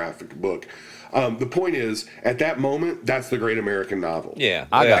autobiographic book. The point is, at that moment, that's the great American novel. Yeah.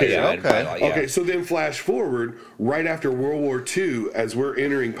 I got yeah, you. Okay. Okay, so then flash forward, right after World War II, as we're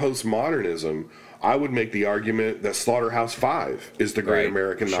entering postmodernism, I would make the argument that Slaughterhouse-Five is the great Right,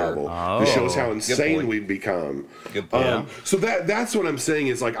 American sure. novel. That shows how insane point. we've become. Good point. So that's what I'm saying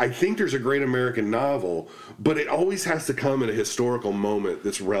is, like, I think there's a great American novel, but it always has to come in a historical moment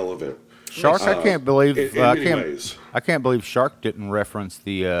that's relevant. Shark, I can't believe in I many can't ways. I can't believe Shark didn't reference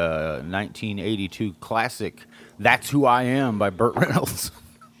the 1982 classic "That's Who I Am" by Burt Reynolds.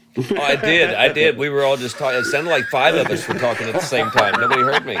 Oh, I did. We were all just talking. It sounded like 5 of us were talking at the same time. Nobody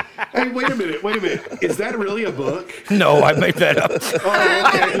heard me. Hey, wait a minute. Is that really a book? No, I made that up. Oh,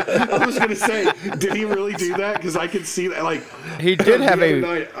 okay. I was going to say, did he really do that? Because I could see that. Like, He did have the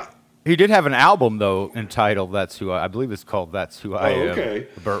other night, He did have an album though entitled "That's Who I believe it's called "That's Who I Am." okay.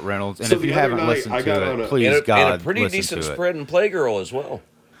 Burt Reynolds. And So if the you other haven't night, listened I got to on it, a- please And God, a pretty listen decent to it. spread in Playgirl as well.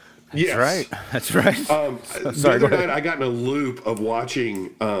 yes. That's right. The Sorry, other go ahead. night, I got in a loop of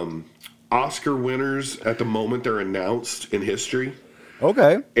watching Oscar winners at the moment they're announced in history.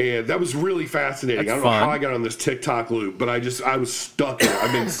 Okay. And that was really fascinating. That's I don't know fun. how I got on this TikTok loop, but I was stuck in it.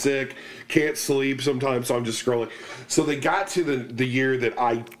 I've been sick, can't sleep sometimes, so I'm just scrolling. So they got to the year that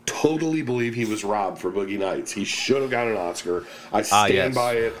I totally believe he was robbed for Boogie Nights. He should have got an Oscar. I stand yes.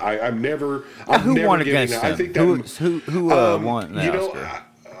 by it. I'm never Who never won giving against that. him? I think that Who won the Oscar?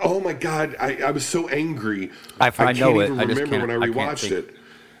 Oh my God! I was so angry. I can't know it. even I just remember when I can't rewatched think. it.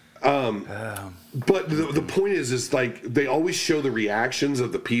 But the point is like they always show the reactions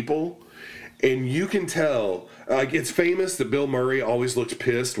of the people, and you can tell. Like it's famous that Bill Murray always looks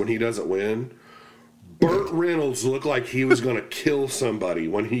pissed when he doesn't win. Burt Reynolds looked like he was going to kill somebody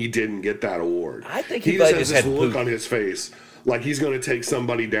when he didn't get that award. I think he he just might has have this had look poop. on his face like he's going to take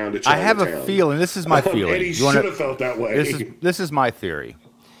somebody down to I Chinatown. have a feeling. This is my feeling. And he You wanna- should have felt that way. This is my theory.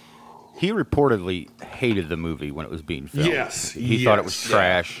 He reportedly hated the movie when it was being filmed. Yes, He thought it was yes.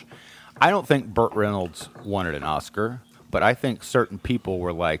 trash. I don't think Burt Reynolds wanted an Oscar, but I think certain people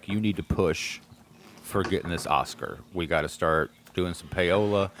were like, "You need to push for getting this Oscar. We got to start doing some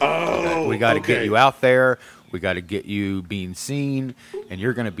payola. We got to get okay. you out there. We got to get you being seen, and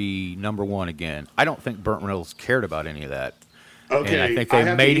you're going to be number one again." I don't think Burt Reynolds cared about any of that. Okay, And I think I they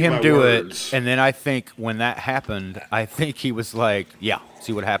have to made eat him my do words. it. And then I think when that happened, I think he was like, "Yeah,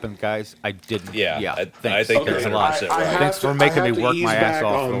 see what happened, guys? I didn't. Yeah, I thanks. think Thanks you're a lot. 100% right. Thanks for making me work ease my ass back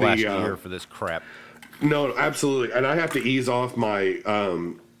off for on the last the, year for this crap." No, absolutely, and I have to ease off my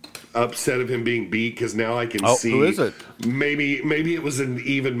upset of him being beat because now I can see. Who is it? Maybe it was an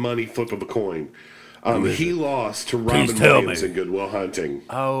even money flip of a coin. He lost to Please Robin tell Williams me. in Good Will Hunting.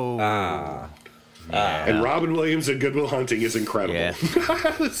 Oh, And Robin Williams in Good Will Hunting is incredible. Yeah.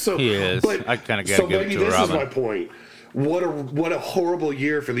 So, he is. I kind of got to so give it maybe to this Robin. is my point. What a horrible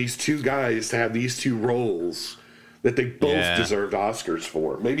year for these two guys to have these two roles that they both deserved Oscars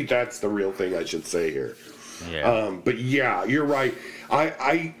for. Maybe that's the real thing I should say here. Yeah. But yeah, you're right.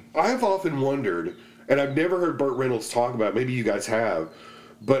 I've often wondered, and I've never heard Burt Reynolds talk about it, maybe you guys have,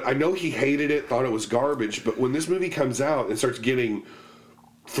 but I know he hated it, thought it was garbage, but when this movie comes out and starts getting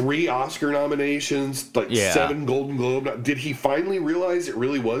 3 Oscar nominations, like 7 Golden Globe, did he finally realize it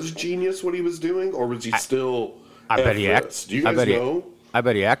really was genius what he was doing, or was he still I bet he acted. acted. Do you guys know? I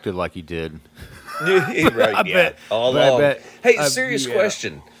bet he acted like he did. Right, I bet. All I along. bet. Hey, serious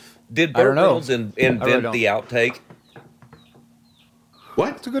question. Did Burt Reynolds invent the outtake?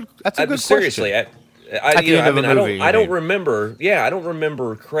 What? That's a good question. Seriously, At the end of a movie, I don't remember. Yeah, I don't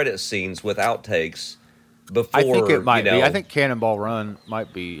remember credit scenes with outtakes before. I think it might be. I think Cannonball Run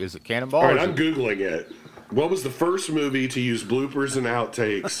might be. Is it Cannonball? All right, I'm Googling it. What was the first movie to use bloopers and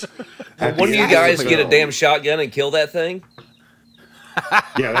outtakes? One of you guys get a damn shotgun and kill that thing?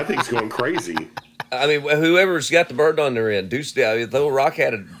 Yeah, that thing's going crazy. I mean, whoever's got the bird on their end, throw a rock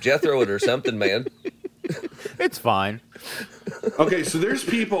at it, Jethro it or something, man. It's fine. Okay, so there's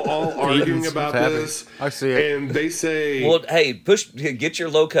people all arguing about this. I see it. And they say... Well, hey, get your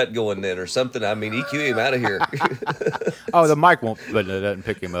low cut going then or something. I mean, EQ him out of here. Oh, the mic won't, but it doesn't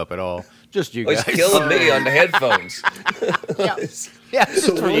pick him up at all. Just you guys. He's killing me on the headphones. Yeah,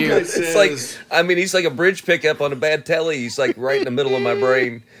 So for one you. guy says... It's like, I mean, he's like a bridge pickup on a bad telly. He's like right in the middle of my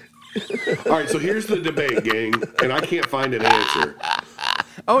brain. All right, so here's the debate, gang, and I can't find an answer.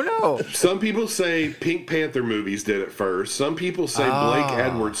 Oh, no. Some people say Pink Panther movies did it first. Some people say Blake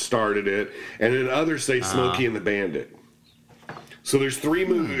Edwards started it, and then others say Smokey and the Bandit. So there's three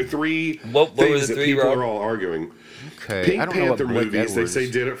things What were the that three, people Rob? are all arguing. Okay. Pink I don't know what Panther Blake movies, Edwards. they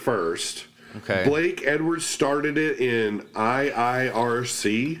say did it first. Okay. Blake Edwards started it in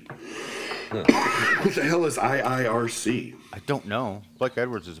IIRC. What the hell is IIRC? I don't know. Blake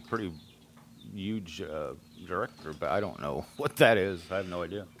Edwards is a pretty huge director, but I don't know what that is. I have no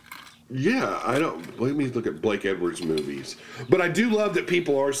idea. Yeah, I don't. Let me look at Blake Edwards movies. But I do love that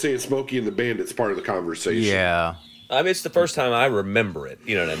people are saying Smokey and the Bandit's part of the conversation. Yeah. I mean, it's the first time I remember it.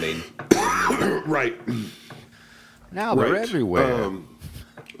 You know what I mean? Right. Now they're everywhere.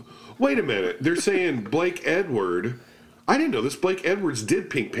 Wait a minute. They're saying Blake Edward. I didn't know this. Blake Edwards did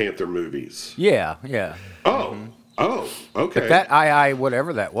Pink Panther movies. Yeah. Oh. Oh, okay. But that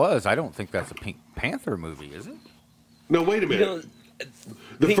whatever that was, I don't think that's a Pink Panther movie, is it? No, wait a minute. You know,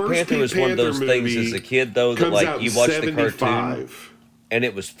 the Pink first Panther Pink was one of those Panther things movie as a kid, though, that comes like out you in watch the 75. cartoon and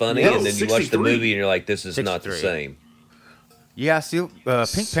it was funny, No, and then you watch the 63. movie and you're like, this is not the 63. same. Yeah, see,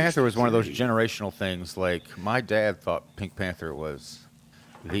 Pink Panther was one of those generational things. Like, my dad thought Pink Panther was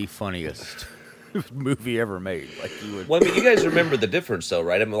the funniest movie ever made. Like, you would. Well, I mean, you guys remember the difference, though,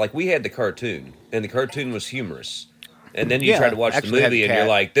 right? I mean, like, we had the cartoon, and the cartoon was humorous. And then you Yeah, try to watch the actually had movie, and you're Cat.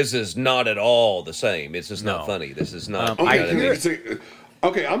 like, this is not at all the same. It's just not No. funny. This is not. Okay, you know what I mean?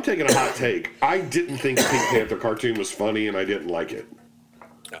 Okay, I'm taking a hot take. I didn't think the Pink Panther cartoon was funny, and I didn't like it.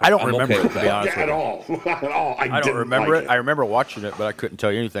 I don't I'm remember okay it, with to be that. honest with At you. all. At all. I I don't didn't remember like it. I remember watching it, but I couldn't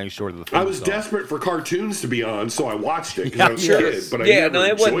tell you anything short of the theme I was song. desperate for cartoons to be on, so I watched it because Yeah, I was a sure. kid. But I Yeah, never no,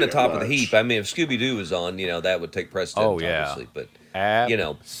 it wasn't enjoyed the top it of the much. heap. I mean, if Scooby Doo was on, you know, that would take precedence, Oh, yeah. obviously. But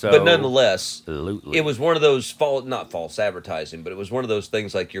but nonetheless, Absolutely. it was one of those not false advertising, but it was one of those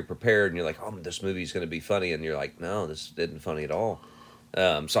things like you're prepared and you're like, oh, this movie's going to be funny, and you're like, no, this isn't funny at all.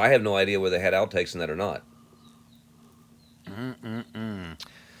 So I have no idea whether they had outtakes in that or not.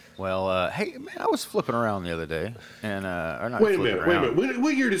 Well, hey, man, I was flipping around the other day, and or not Wait a flipping minute. Wait a around. minute.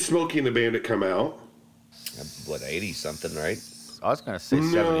 What year did Smokey and the Bandit come out? What, 80 something, right? I was going to say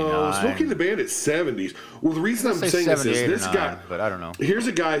No, 79. Smokey and the Bandit's 70s. Well, the reason I'm Say saying this is 78 or this 9, guy. but I don't know. Here's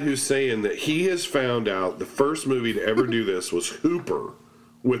a guy who's saying that he has found out the first movie to ever do this was Hooper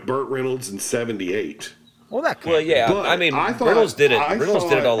with Burt Reynolds in '78. Well, that can't Well, yeah, But I mean, I thought- Reynolds did it. I Reynolds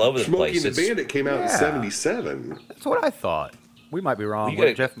did it all thought over the Smokey place. and the Bandit came out in Yeah. '77. That's what I thought. We might be wrong. You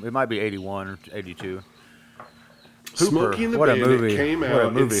gotta- Jeff, it might be 81 or 82. Smokey and the what a Bandit movie. came What a out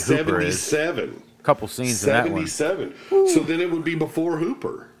in movie Hooper is. '77. Couple scenes in that one. 77. So then it would be before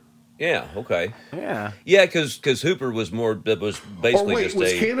Hooper. Yeah. Okay. Yeah. Yeah, because Hooper was basically just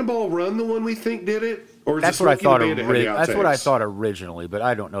was a. Cannonball Run the one we think did it? Or is That's it what I Smokey thought. and the Bandit had the That's what I outtakes? thought originally, but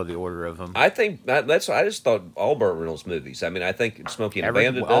I don't know the order of them. I think I just thought all Burt Reynolds movies. I mean, I think Smokey and the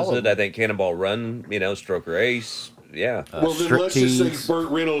Bandit all does of it. them. I think Cannonball Run, Stroker Ace. Yeah. Well, then let's just say Striptease. Burt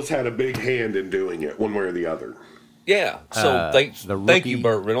Reynolds had a big hand in doing it, one way or the other. Yeah. So thank you, Rookie.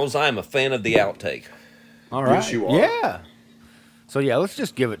 Burt Reynolds. I'm a fan of the outtake. All right. Yes, you are. Yeah. So yeah, let's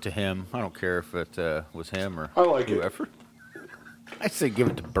just give it to him. I don't care if it was him or I like it. whoever. I say give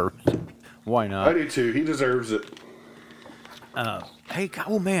it to Bert. Why I not? do too. He deserves it. Hey,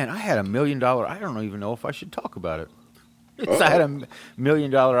 oh man, I had $1 million. I don't even know if I should talk about it. I had $1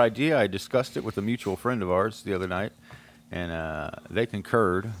 million idea. I discussed it with a mutual friend of ours the other night, and they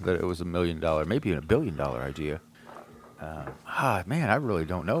concurred that it was $1 million, maybe even $1 billion idea. Man, I really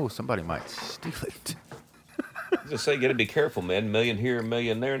don't know. Somebody might steal it. Just say, you got to be careful, man. $1 million here, $1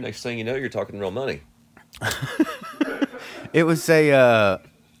 million there. Next thing you know, you're talking real money. It was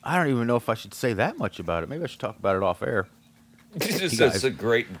I don't even know if I should say that much about it. Maybe I should talk about it off air. It's a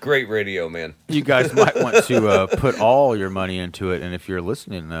great radio, man. You guys might want to put all your money into it, and if you're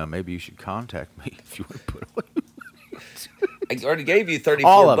listening, maybe you should contact me if you want to put all your I already gave you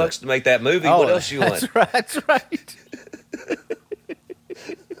All $34 of it. to make that movie. Oh, What else you want? That's right.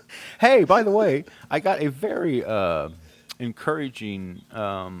 Hey, by the way, I got a very encouraging,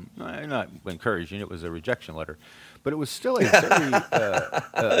 not encouraging, it was a rejection letter, but it was still a very Nice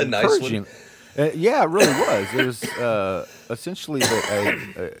one. encouraging. Yeah, it really was. It was essentially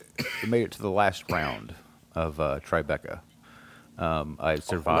that it made it to the last round of Tribeca. I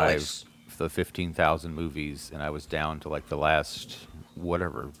survived nice. the 15,000 movies, and I was down to like the last,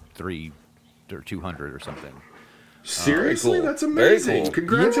 3 or 200 or something. Seriously? cool. That's Very amazing. cool.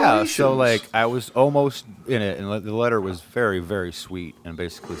 Congratulations. Yeah, so like I was almost in it, and the letter was very, very sweet, and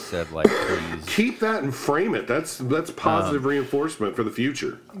basically said like, please. Keep that and frame it. That's positive reinforcement for the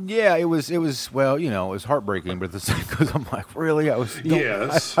future. Yeah, it was. Well, it was heartbreaking, but at the same, because I'm like, really,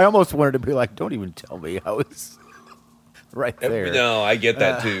 Yes. I almost wanted to be like, don't even tell me I was right there. No, I get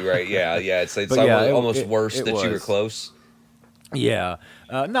that too, right? Yeah. It's But yeah, almost worse it that you were was. close. Yeah,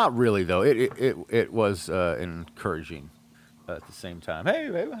 not really though. It was encouraging at the same time. Hey,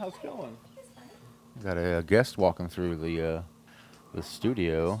 baby, how's it going? Got a guest walking through the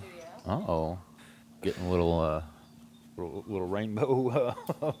studio. Uh-oh, getting a little rainbow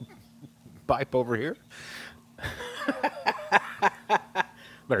pipe over here.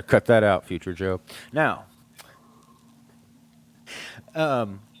 Better cut that out, future Joe. Now, what's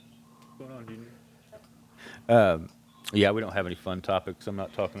going on, Junior? Yeah, we don't have any fun topics. I'm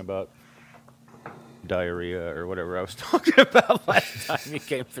not talking about diarrhea or whatever I was talking about last time you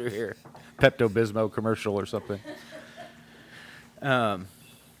came through here. Pepto-Bismol commercial or something. But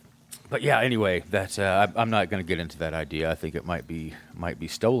yeah, anyway, that's I'm not going to get into that idea. I think it might be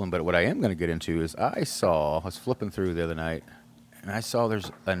stolen. But what I am going to get into is I was flipping through the other night, and I saw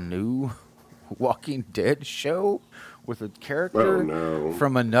there's a new Walking Dead show with a character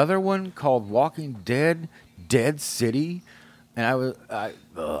from another one called Walking Dead. Dead City, and I was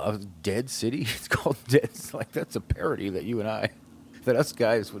Dead City. It's called Dead. Like that's a parody that us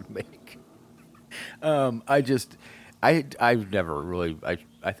guys would make. I've never really.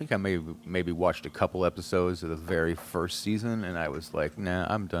 I think I maybe watched a couple episodes of the very first season, and I was like, nah,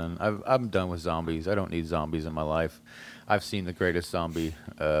 I'm done. I'm done with zombies. I don't need zombies in my life. I've seen the greatest zombie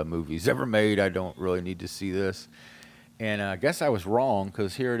movies ever made. I don't really need to see this. And I guess I was wrong,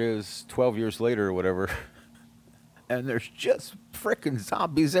 because here it is, 12 years later or whatever. And there's just frickin'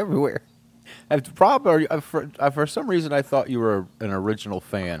 zombies everywhere. For some reason, I thought you were an original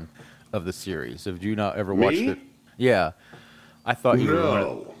fan of the series. Have you not ever watched it? Yeah, I thought you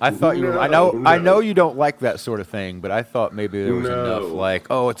were. I thought you were. I know you don't like that sort of thing, but I thought maybe there was enough. Like,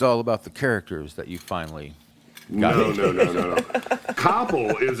 oh, it's all about the characters that you finally got. No.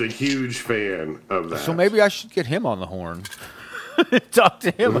 Koppel is a huge fan of that. So maybe I should get him on the horn. Talk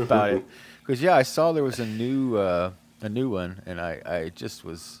to him about it. Because I saw there was a new one, and I just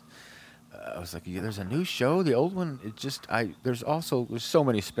was, I was like, yeah, there's a new show. The old one, there's so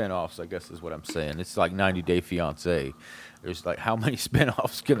many spinoffs. I guess is what I'm saying. It's like 90 Day Fiancé. There's like, how many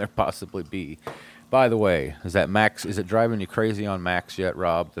spinoffs can there possibly be? By the way, is it driving you crazy on Max yet,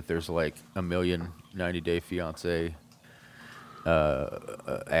 Rob? That there's like 1 million 90 Day Fiancé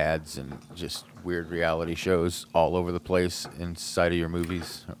ads and just weird reality shows all over the place inside of your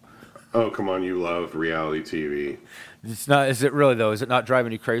movies. Oh, come on, you love reality TV. It's not. Is it really though? Is it not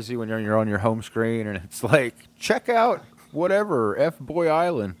driving you crazy when you're on your home screen and it's like, check out whatever F Boy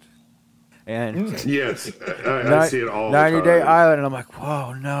Island? And Yes, I see it all the 90 time. Day Island, and I'm like,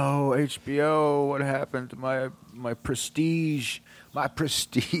 whoa, no, HBO, what happened to my prestige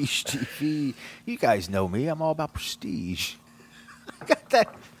TV? You guys know me, I'm all about prestige. I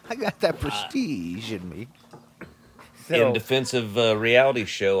got that prestige in me. In defense of reality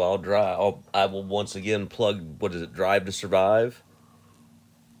show, I will once again plug, what is it, Drive to Survive?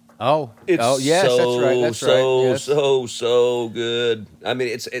 Yes, that's right. That's right. Yes. So good. I mean,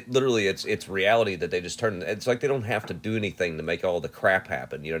 it's reality that they just turn. It's like they don't have to do anything to make all the crap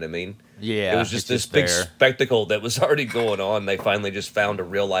happen. You know what I mean? Yeah. It was just this big spectacle that was already going on. They finally just found a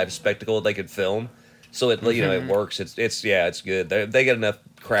real life spectacle they could film. So it it works. It's good. They got enough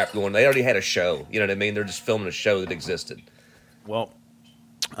crap going. They already had a show. You know what I mean? They're just filming a show that existed. Well,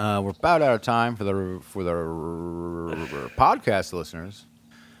 we're about out of time for the podcast listeners.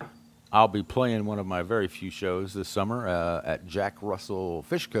 I'll be playing one of my very few shows this summer at Jack Russell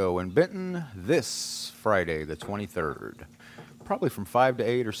Fish Co. in Benton this Friday, the 23rd. Probably from 5 to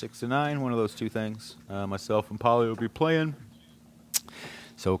 8 or 6 to 9, one of those two things. Myself and Polly will be playing.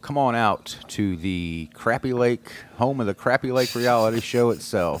 So come on out to the Crappy Lake, home of the Crappy Lake reality show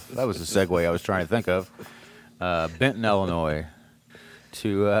itself. That was the segue I was trying to think of. Benton, Illinois,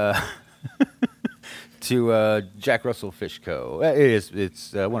 to Jack Russell Fish Co.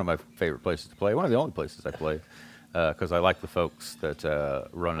 It's one of my favorite places to play. One of the only places I play because I like the folks that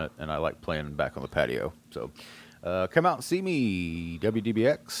run it, and I like playing back on the patio. So come out and see me,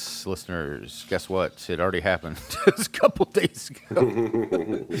 WDBX listeners. Guess what? It already happened just a couple days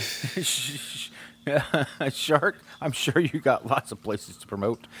ago. Shark, I'm sure you got lots of places to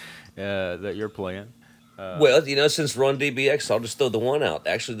promote that you're playing. Well, since we're on DBX, I'll just throw the one out.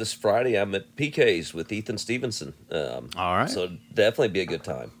 Actually, this Friday, I'm at PK's with Ethan Stevenson. All right. So definitely be a good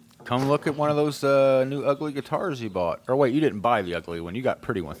time. Come look at one of those new ugly guitars you bought. Or wait, you didn't buy the ugly one. You got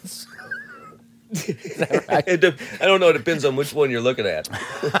pretty ones. Is that right? I don't know. It depends on which one you're looking at.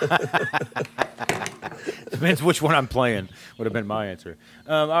 Depends which one I'm playing, would have been my answer.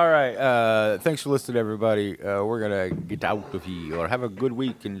 All right. Thanks for listening, everybody. We're going to get out of here. Have a good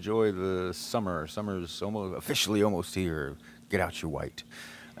week. Enjoy the summer. Summer's officially almost here. Get out your white.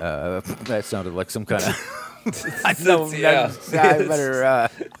 That sounded like some kind of... I know. Yeah. I better...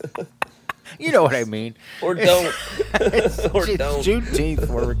 you know what I mean. Or don't. Or It's don't. Juneteenth.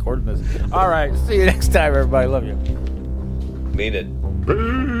 We're recording this. All right. See you next time, everybody. Love you. Mean it.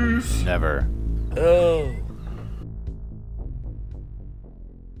 Peace. Never. Oh.